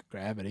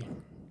 Gravity.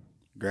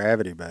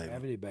 Gravity, baby.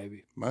 Gravity,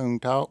 baby. Moon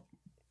talk.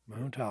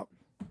 Moon top.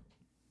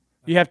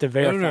 You have to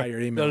verify your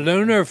The email.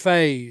 lunar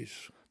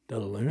phase. The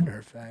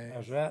lunar phase.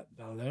 That's right.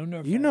 The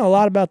lunar phase. You know a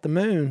lot about the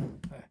moon.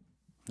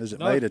 Is it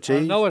No, made of I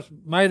cheese? know it's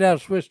made out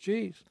of Swiss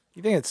cheese.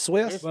 You think it's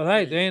Swiss? But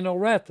hey, there ain't no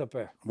rats up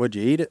there. Would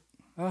you eat it?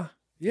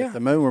 Yeah. If the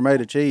moon were made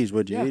of cheese,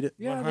 would you eat it?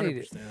 Yeah, I'd eat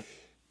it.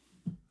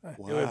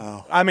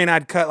 Wow. I mean,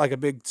 I'd cut like a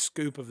big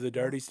scoop of the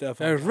dirty stuff.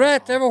 There's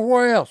rats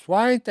everywhere else.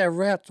 Why ain't there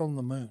rats on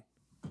the moon?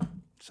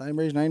 Same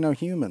reason ain't no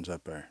humans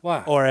up there.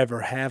 Why? or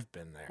ever have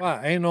been there.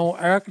 Why? Ain't no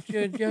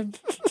oxygen?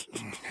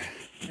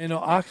 Ain't no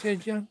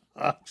oxygen?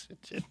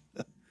 Oxygen.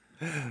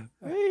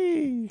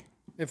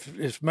 If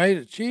it's made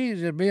of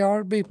cheese, it'd be ought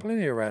to be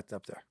plenty of rats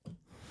up there.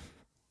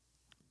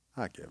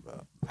 I give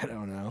up. I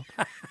don't know.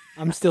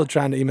 I'm still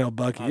trying to email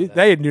Bucky.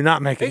 They do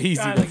not make it He's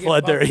easy trying to to get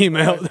flood their Bucky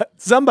email. right.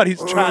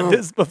 Somebody's tried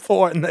this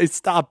before and they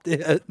stopped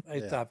it.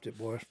 They stopped it,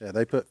 boys. Yeah,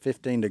 they put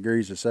 15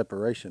 degrees of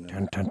separation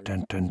in it. Dun,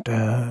 dun, dun,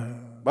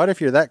 dun. But if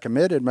you're that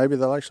committed, maybe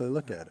they'll actually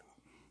look at it.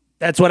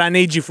 That's what I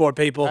need you for,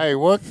 people. Hey,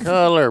 what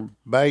color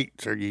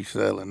baits are you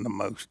selling the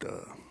most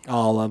of?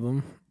 All of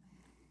them.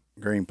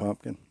 Green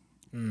pumpkin.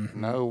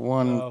 No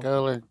one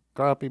color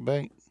crappie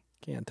bait?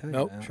 Can't tell you.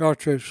 Nope, that.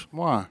 chartreuse.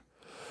 Why?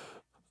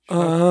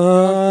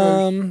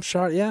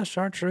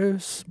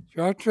 Chartreuse.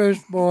 Chartreuse,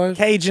 boys.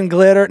 Cajun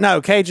glitter.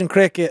 No, Cajun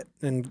cricket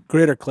and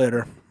glitter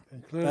glitter.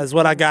 That's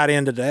what I got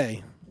in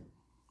today.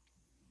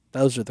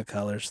 Those are the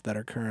colors that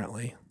are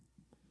currently.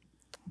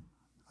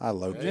 I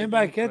low Did key.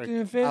 anybody catch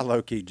any fish? I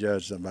low key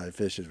judge somebody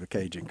fishes with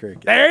Cajun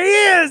cricket. There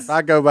he is. If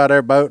I go by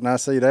their boat and I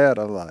see that,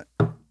 I'm like,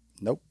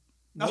 nope.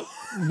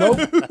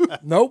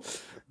 Nope.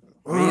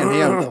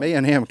 Me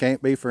and him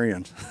can't be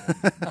friends.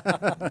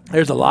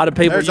 There's a lot of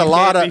people. There's you a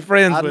lot can't of be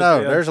friends I with. know.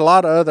 man. There's a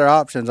lot of other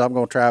options I'm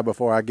gonna try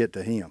before I get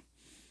to him.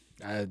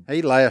 I-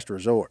 He last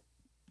resort,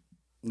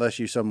 unless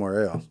you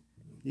somewhere else.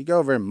 You go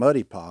over in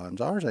muddy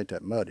ponds. Ours ain't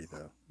that muddy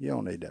though. You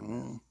don't need that.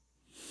 Muddy.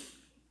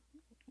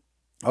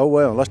 Oh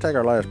well, let's take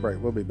our last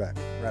break. We'll be back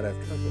right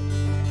after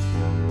this.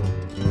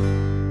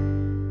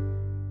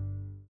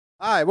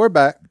 All right, we're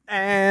back.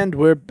 And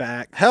we're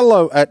back.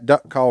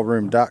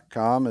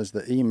 Hello@duckcallroom.com is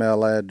the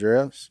email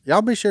address.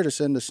 Y'all be sure to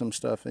send us some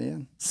stuff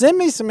in. Send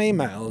me some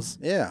emails.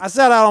 Yeah. I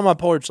sat out on my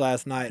porch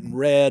last night and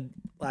read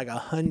like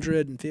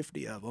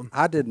 150 of them.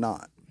 I did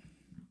not.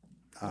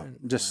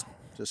 Just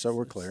so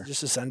we're clear.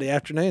 Just a Sunday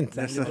afternoon.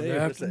 It's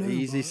an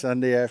easy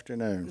Sunday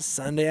afternoon.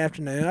 Sunday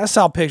afternoon. I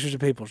saw pictures of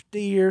people's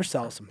deer,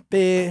 saw some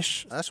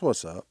fish, That's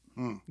what's up.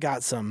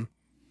 got some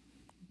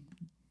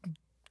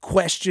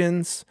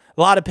questions.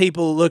 A lot of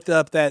people looked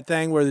up that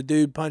thing where the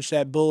dude punched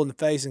that bull in the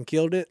face and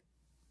killed it.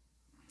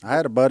 I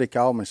had a buddy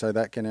call me say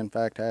that can in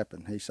fact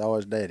happen. He saw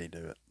his daddy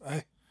do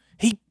it.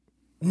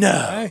 No.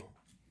 Hey,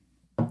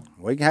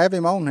 We can have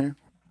him on here.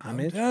 I'm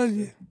in. tell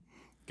you.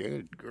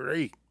 Good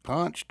grief.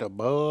 Punched a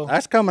bull.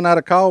 That's coming out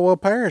of Caldwell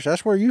Parish.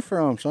 That's where you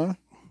from, son.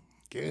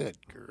 Good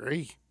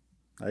grief.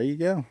 There you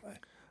go.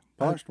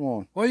 Punched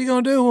one. What are you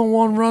gonna do when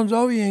one runs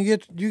over you and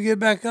you get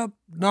back up,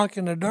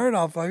 knocking the dirt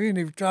off of you, and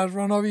if he tries to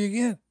run over you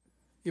again,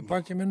 you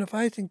punch him in the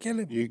face and kill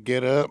him. You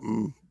get up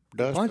and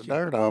dust Punch the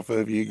dirt off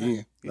of you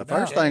again. The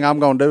first thing I'm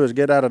going to do is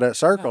get out of that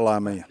circle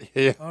I'm in.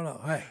 Yeah. Oh no!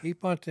 Hey, he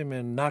punched him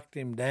and knocked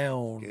him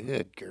down,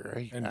 Good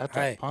grief. and That's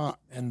hey, a punch.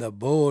 and the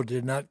bull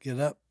did not get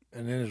up.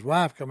 And then his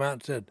wife come out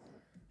and said,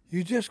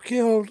 "You just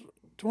killed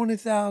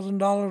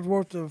 $20,000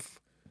 worth of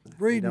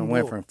breeding Done bull.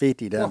 went from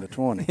 50 down to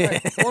 20.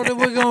 What are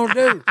we gonna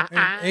do?"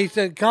 And he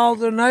said, "Call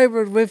the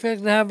neighbors. We're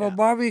fixing to have a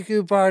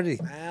barbecue party."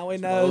 Now we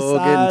know Oh,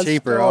 size getting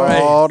cheaper story.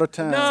 all the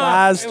time. No.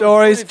 Size It was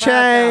stories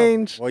 25,000.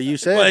 change. Well, you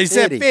said Well, he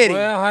said 50. 50.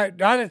 Well, I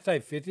didn't say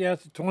 50. I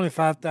said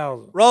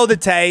 25,000. Roll the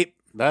tape.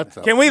 That's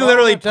a Can we Roll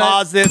literally the tape.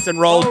 pause this and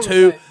roll Roll the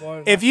two? tape,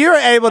 boys. If you're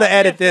able to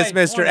edit did this, say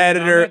Mr. 20, I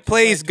Editor, meant to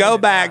please say go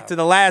back 25. to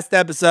the last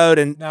episode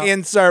and No,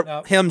 insert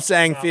no, him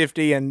saying no.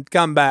 50 and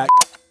come back.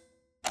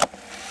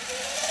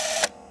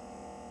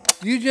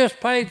 You just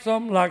paid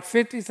something like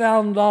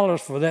 $50,000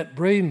 for that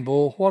breeding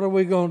bull. What are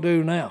we gonna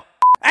do now?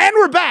 And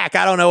we're back.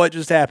 I don't know what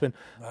just happened.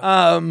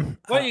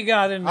 What you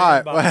got in there? All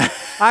right. Bob? Well,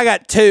 I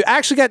got two. I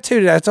actually got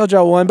two today. I told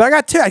y'all one, but I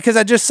got two because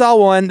I just saw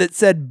one that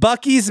said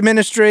Bucky's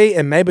Ministry,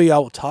 and maybe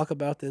y'all will talk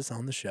about this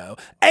on the show.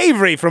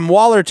 Avery from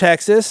Waller,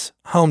 Texas,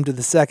 home to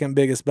the second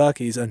biggest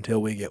Bucky's until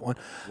we get one.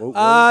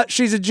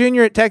 She's a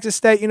junior at Texas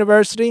State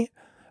University,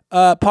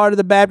 part of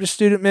the Baptist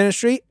Student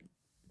Ministry,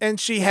 and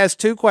she has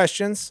two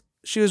questions.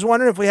 She was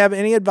wondering if we have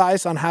any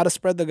advice on how to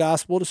spread the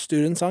gospel to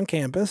students on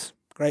campus.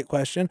 Great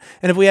question.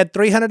 And if we had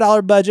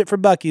 $300 budget for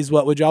Bucky's,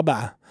 what would y'all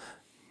buy?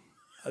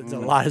 That's a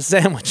lot of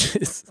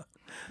sandwiches.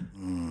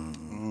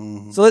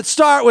 So let's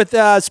start with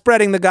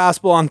spreading the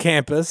gospel on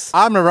campus.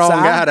 I'm the wrong Si?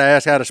 guy to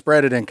ask how to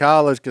spread it in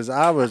college because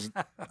I was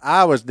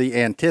the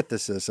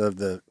antithesis of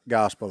the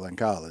gospel in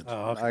college.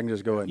 I can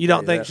just go ahead and You tell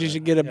don't think that she right.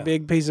 should get a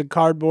big piece of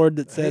cardboard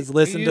that says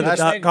 "Listen to the used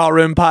Duck big- Call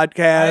Room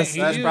podcast"? Hey,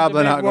 That's used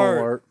probably a big not going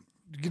to word. work.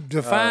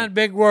 Define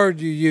big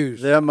words you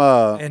use. Them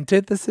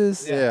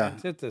Antithesis. yeah.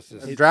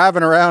 Antithesis.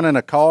 Driving around in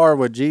a car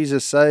with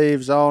Jesus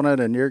saves on it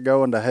and you're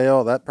going to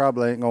hell, that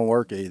probably ain't going to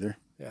work either.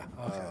 Yeah.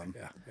 Okay.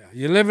 Yeah.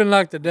 You're living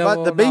like the devil.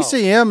 But the and all.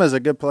 BCM is a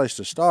good place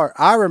to start.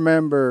 I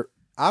remember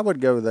I would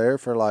go there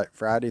for like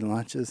Friday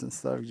lunches and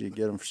stuff. You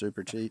get them for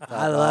super cheap.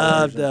 I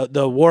love the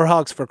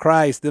Warhawks for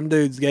Christ. Them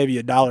dudes gave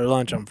you $1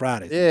 lunch on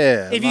Fridays.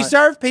 Yeah. If you like-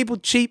 serve people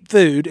cheap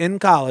food in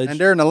college, and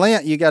during the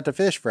Lent, you got the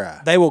fish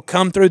fry. they will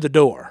come through the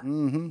door.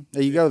 You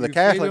go to the feed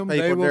Catholic them,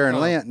 they people will during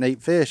come. Lent and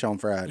eat fish on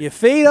Friday. You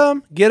feed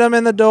them, get them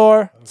in the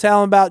door, tell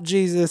them about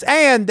Jesus,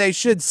 and they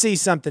should see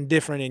something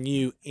different in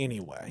you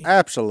anyway.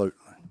 Absolutely.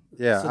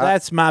 Yeah. So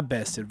that's my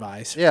best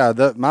advice.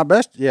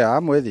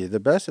 I'm with you. The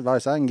best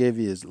advice I can give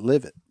you is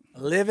live it.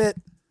 Live it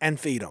and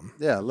feed them.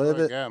 Yeah, live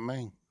what it. got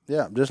me.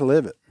 Yeah, just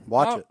live it.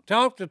 Watch it.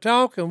 Talk the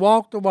talk and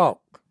walk the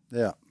walk.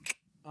 Yeah.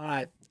 All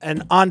right.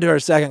 And on to our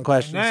second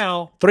question.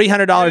 Now,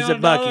 $300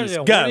 at Bucky's.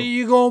 What Go. are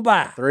you gonna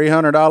buy?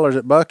 $300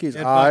 at Bucky's.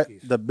 At All right.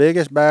 Buc-ee's. The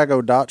biggest bag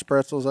of Dutch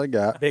pretzels I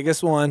got.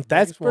 Biggest one.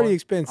 That's pretty one.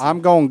 expensive.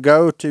 I'm going to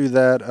go to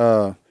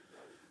that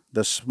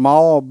the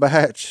small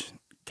batch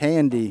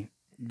candy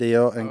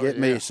deal and get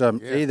me some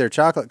either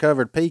chocolate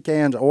covered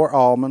pecans or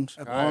almonds.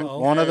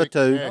 One of the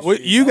two. Cashew.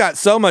 You got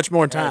so much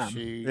more time.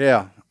 Cashew.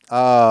 Yeah.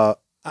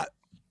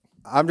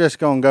 I'm just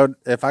gonna go.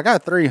 If I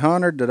got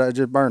 300, did I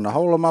just burn the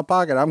hole in my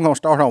pocket? I'm gonna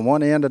start on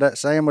one end of that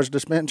sandwich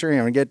dispensary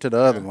and get to the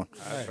other one.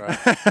 That's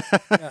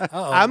right.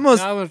 I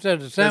almost- I was at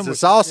the 'Cause sandwich. the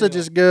sausage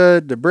is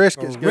good, the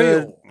brisket's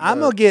good, real. I'm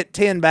going to get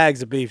 10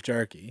 bags of beef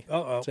jerky,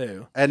 Uh-oh.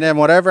 too. and then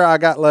whatever I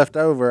got left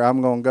over,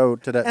 I'm gonna go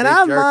to that And beef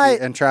I jerky might-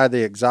 and try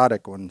the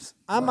exotic ones.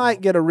 I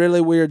might get a really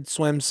weird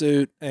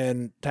swimsuit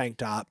and tank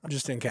top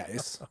just in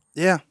case.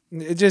 Yeah,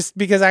 Just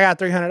because I got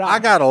 $300. I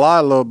got a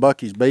lot of little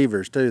Bucky's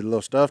beavers too, the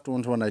little stuffed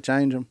ones when they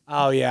change them.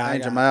 Oh, yeah.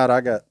 Change them out. I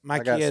got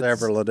kids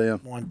several of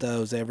them. want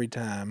those every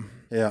time.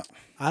 Yeah,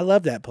 I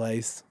love that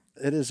place.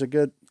 it is a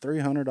good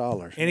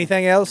 $300.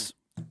 Anything else?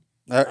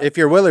 If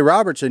you're Willie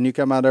Robertson, you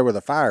come out there with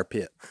a fire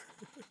pit.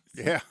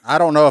 Yeah. I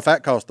don't know if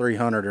that costs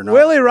 300 or not.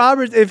 Willie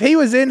Roberts, if he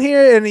was in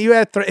here and you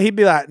had he'd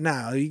be like,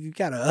 "No, you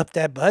got to up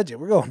that budget.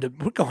 We're going to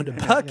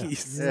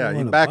Bucky's." Yeah,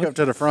 you back up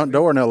to the front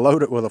door and they'll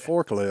load it with a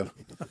forklift.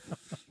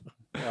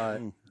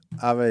 Right.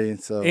 I mean,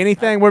 so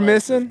Anything we're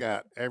Place has missing?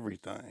 got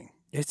everything.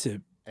 It's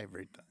a.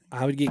 Everything.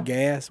 I would get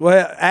gas.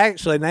 Well,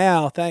 actually,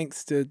 now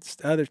thanks to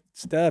other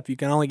stuff, you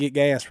can only get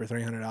gas for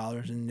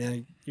 $300, and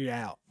then you're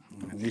out.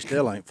 you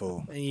still ain't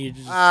full. And you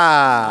just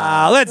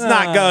Ah, let's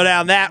not go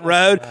down that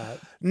road.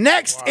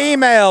 Next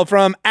email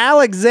from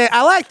Alexander.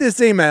 I like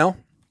this email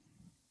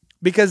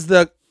because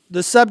the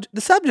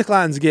subject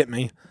lines get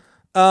me.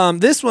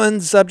 This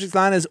one's subject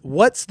line is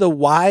 "What's the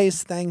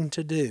wise thing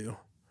to do?"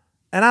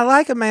 And I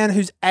like a man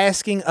who's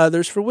asking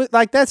others for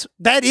like that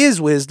is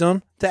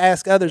wisdom, to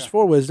ask others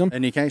for wisdom.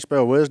 And you can't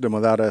spell wisdom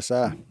without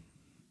SI.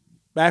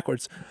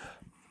 Backwards.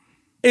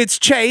 It's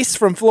Chase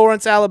from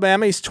Florence,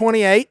 Alabama. He's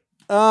 28.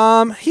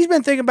 He's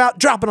been thinking about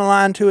dropping a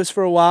line to us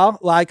for a while.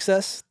 Likes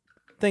us.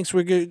 Thinks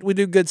we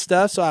do good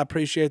stuff, so I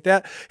appreciate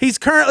that. He's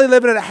currently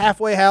living at a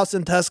halfway house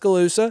in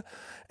Tuscaloosa,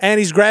 and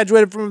he's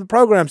graduated from the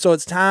program, so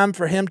it's time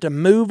for him to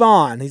move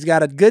on. He's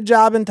got a good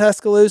job in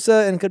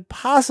Tuscaloosa and could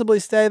possibly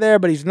stay there,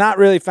 but he's not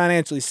really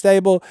financially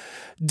stable.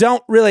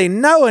 Don't really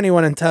know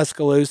anyone in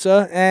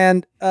Tuscaloosa,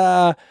 and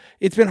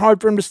it's been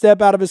hard for him to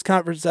step out of his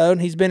comfort zone.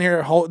 He's been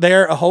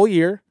there a whole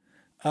year.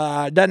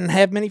 Doesn't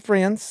have many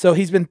friends, so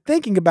he's been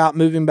thinking about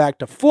moving back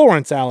to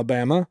Florence,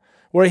 Alabama,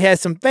 where he has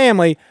some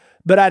family,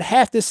 but I'd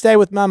have to stay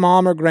with my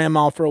mom or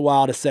grandma for a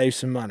while to save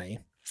some money.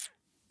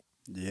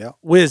 Yeah.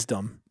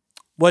 Wisdom.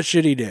 What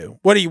should he do?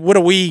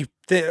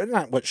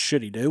 Not what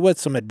should he do?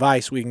 What's some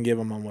advice we can give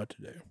him on what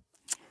to do?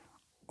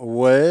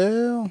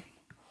 Well,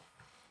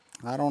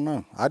 I don't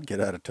know. I'd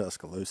get out of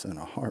Tuscaloosa in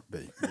a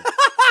heartbeat.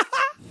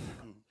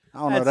 I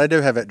don't know. They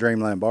do have that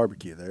Dreamland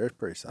barbecue there. It's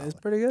pretty solid. It's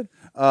pretty good.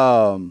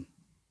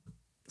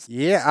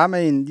 Yeah, I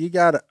mean, you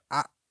gotta.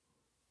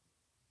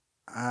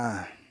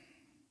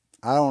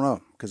 I don't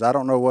know, because I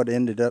don't know what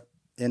ended up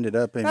in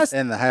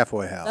the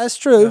halfway house. That's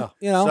true. Yeah.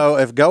 You know. So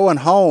if going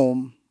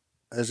home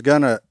is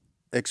gonna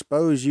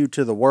expose you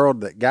to the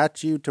world that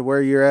got you to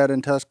where you're at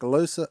in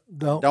Tuscaloosa,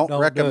 don't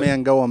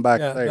recommend going back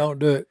there. Don't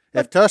do it.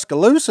 If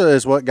Tuscaloosa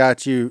is what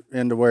got you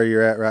into where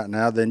you're at right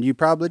now, then you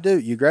probably do.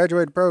 You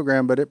graduated the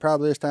program, but it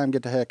probably is time to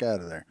get the heck out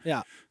of there.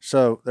 Yeah.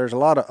 So there's a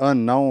lot of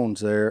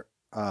unknowns there.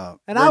 And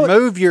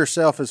remove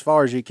yourself as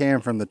far as you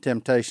can from the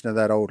temptation of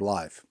that old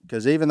life,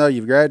 because even though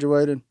you've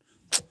graduated,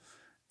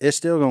 it's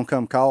still going to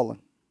come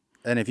calling.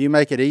 And if you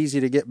make it easy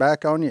to get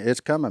back on you, it's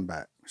coming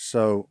back.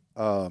 So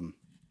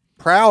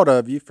proud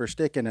of you for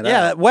sticking it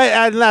out.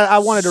 Yeah, I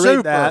wanted to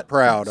read that. Super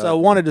proud of So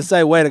you. wanted to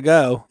say way to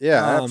go.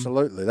 Yeah,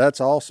 absolutely. That's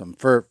awesome.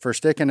 For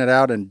sticking it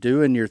out and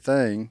doing your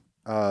thing,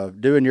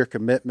 doing your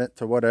commitment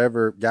to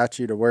whatever got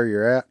you to where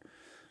you're at.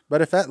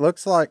 But if that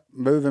looks like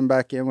moving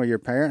back in with your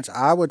parents,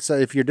 I would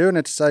say if you're doing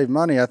it to save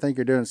money, I think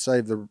you're doing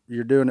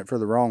it for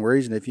the wrong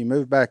reason. If you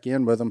move back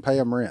in with them, pay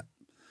them rent.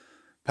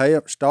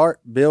 Start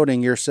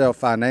building yourself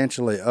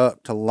financially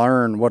up to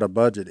learn what a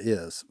budget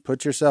is.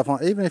 Put yourself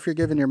on, even if you're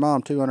giving your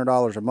mom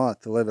 $200 a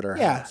month to live at her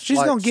house. Yeah,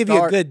 she's going to give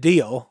you a good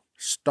deal.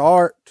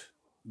 Start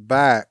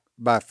back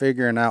by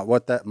figuring out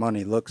what that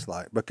money looks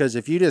like. Because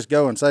if you just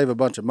go and save a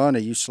bunch of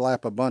money, you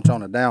slap a bunch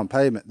on a down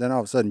payment, then all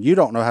of a sudden you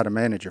don't know how to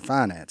manage your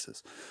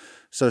finances.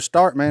 So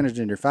start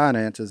managing your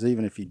finances,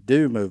 even if you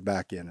do move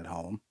back in at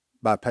home,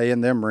 by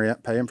paying them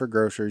rent, paying for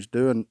groceries,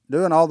 doing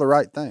all the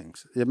right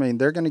things. I mean,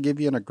 they're going to give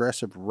you an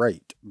aggressive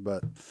rate,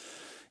 but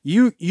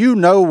you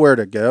know where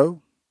to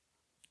go,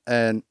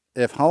 and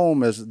if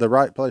home is the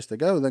right place to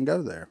go, then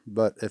go there.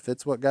 But if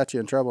it's what got you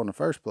in trouble in the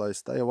first place,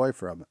 stay away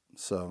from it.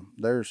 So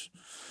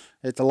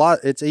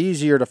it's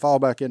easier to fall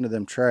back into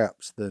them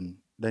traps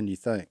than you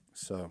think.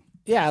 So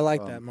yeah, I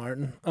like that,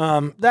 Martin.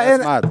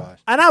 that's my advice.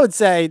 And I would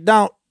say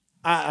don't.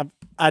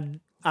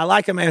 I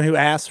like a man who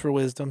asks for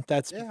wisdom.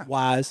 That's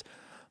wise.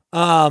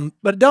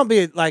 But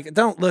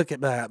don't look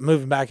at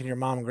moving back into your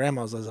mom and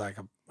grandma's as like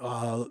a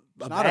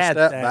not bad a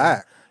step thing.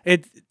 back.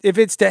 If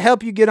it's to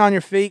help you get on your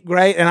feet,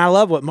 great. And I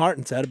love what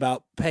Martin said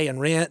about paying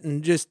rent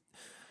and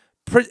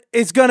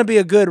it's going to be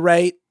a good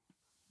rate.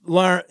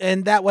 Learn,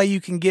 and that way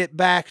you can get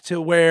back to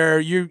where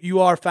you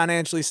are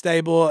financially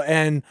stable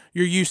and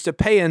you're used to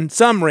paying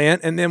some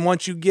rent. And then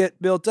once you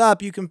get built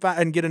up, you can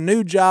and get a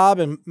new job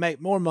and make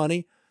more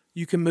money.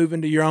 You can move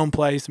into your own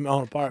place, your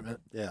own apartment.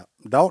 Yeah.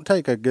 Don't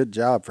take a good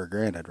job for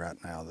granted right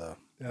now, though.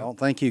 Yeah. Don't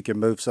think you can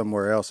move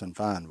somewhere else and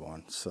find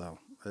one. So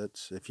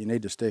if you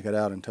need to stick it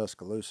out in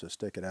Tuscaloosa,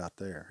 stick it out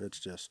there. It's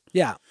just,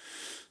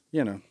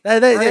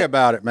 pray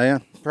about it,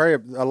 man. Pray.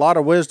 A lot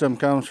of wisdom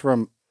comes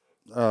from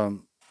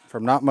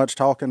not much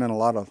talking and a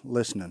lot of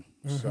listening.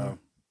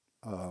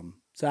 Mm-hmm.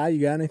 So,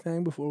 you got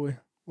anything before we?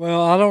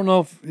 Well, I don't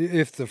know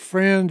if the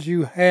friends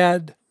you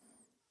had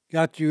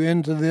got you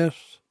into this.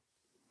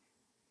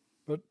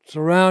 But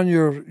surround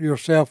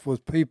yourself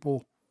with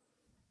people,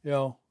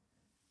 that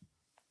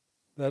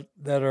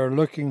are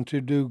looking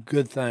to do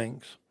good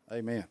things.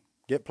 Amen.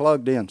 Get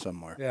plugged in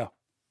somewhere.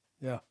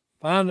 Yeah.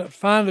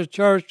 Find a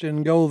church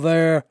and go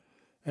there,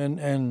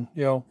 and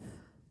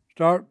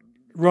start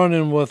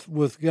running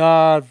with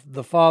God,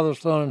 the Father,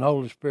 Son, and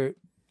Holy Spirit,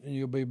 and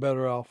you'll be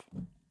better off.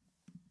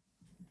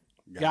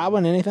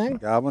 Godwin, anything?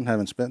 Godwin,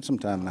 having spent some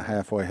time in a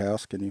halfway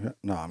house, can you?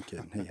 No, I'm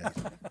kidding. He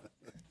hasn't.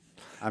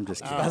 I'm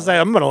just kidding. I say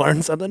I'm going to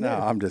learn something new. No,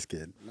 I'm just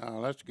kidding.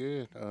 No, that's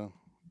good.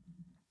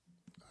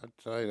 I'd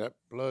say that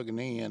plugging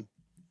in,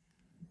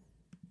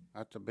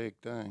 that's a big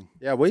thing.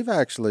 Yeah, we've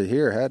actually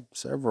here had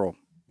several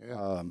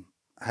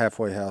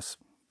halfway house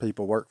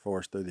people work for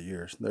us through the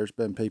years. There's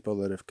been people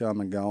that have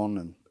come and gone,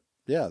 and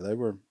they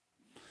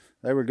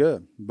were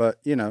good.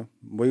 But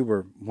we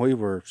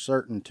were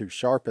certain to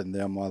sharpen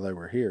them while they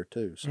were here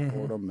too,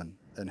 support them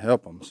and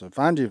help them. So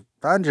find you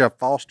a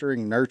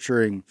fostering,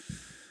 nurturing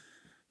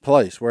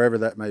place, wherever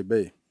that may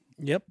be.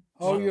 Yep.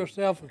 Hold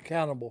yourself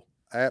accountable.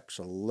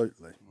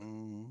 Absolutely.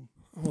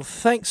 Well,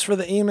 thanks for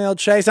the email,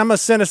 Chase. I'm going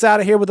to send us out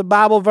of here with a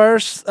Bible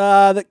verse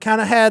that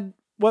kind of had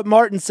what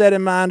Martin said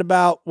in mind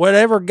about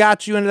whatever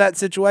got you into that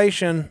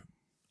situation,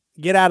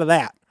 get out of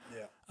that.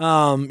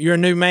 You're a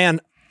new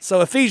man.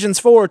 So Ephesians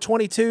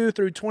 4:22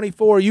 through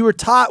 24, you were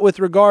taught with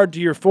regard to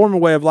your former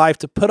way of life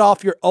to put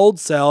off your old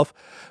self,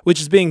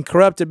 which is being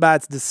corrupted by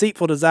its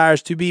deceitful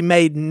desires, to be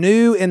made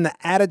new in the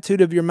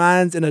attitude of your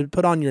minds, and to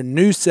put on your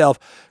new self,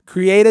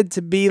 created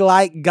to be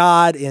like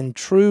God in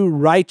true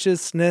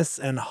righteousness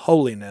and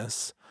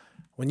holiness.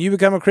 When you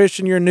become a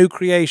Christian, you're a new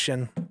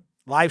creation.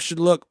 Life should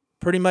look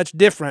pretty much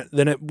different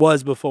than it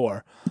was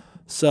before.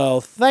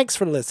 So thanks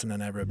for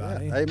listening,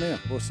 everybody. Amen.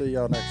 We'll see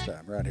y'all next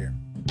time right here.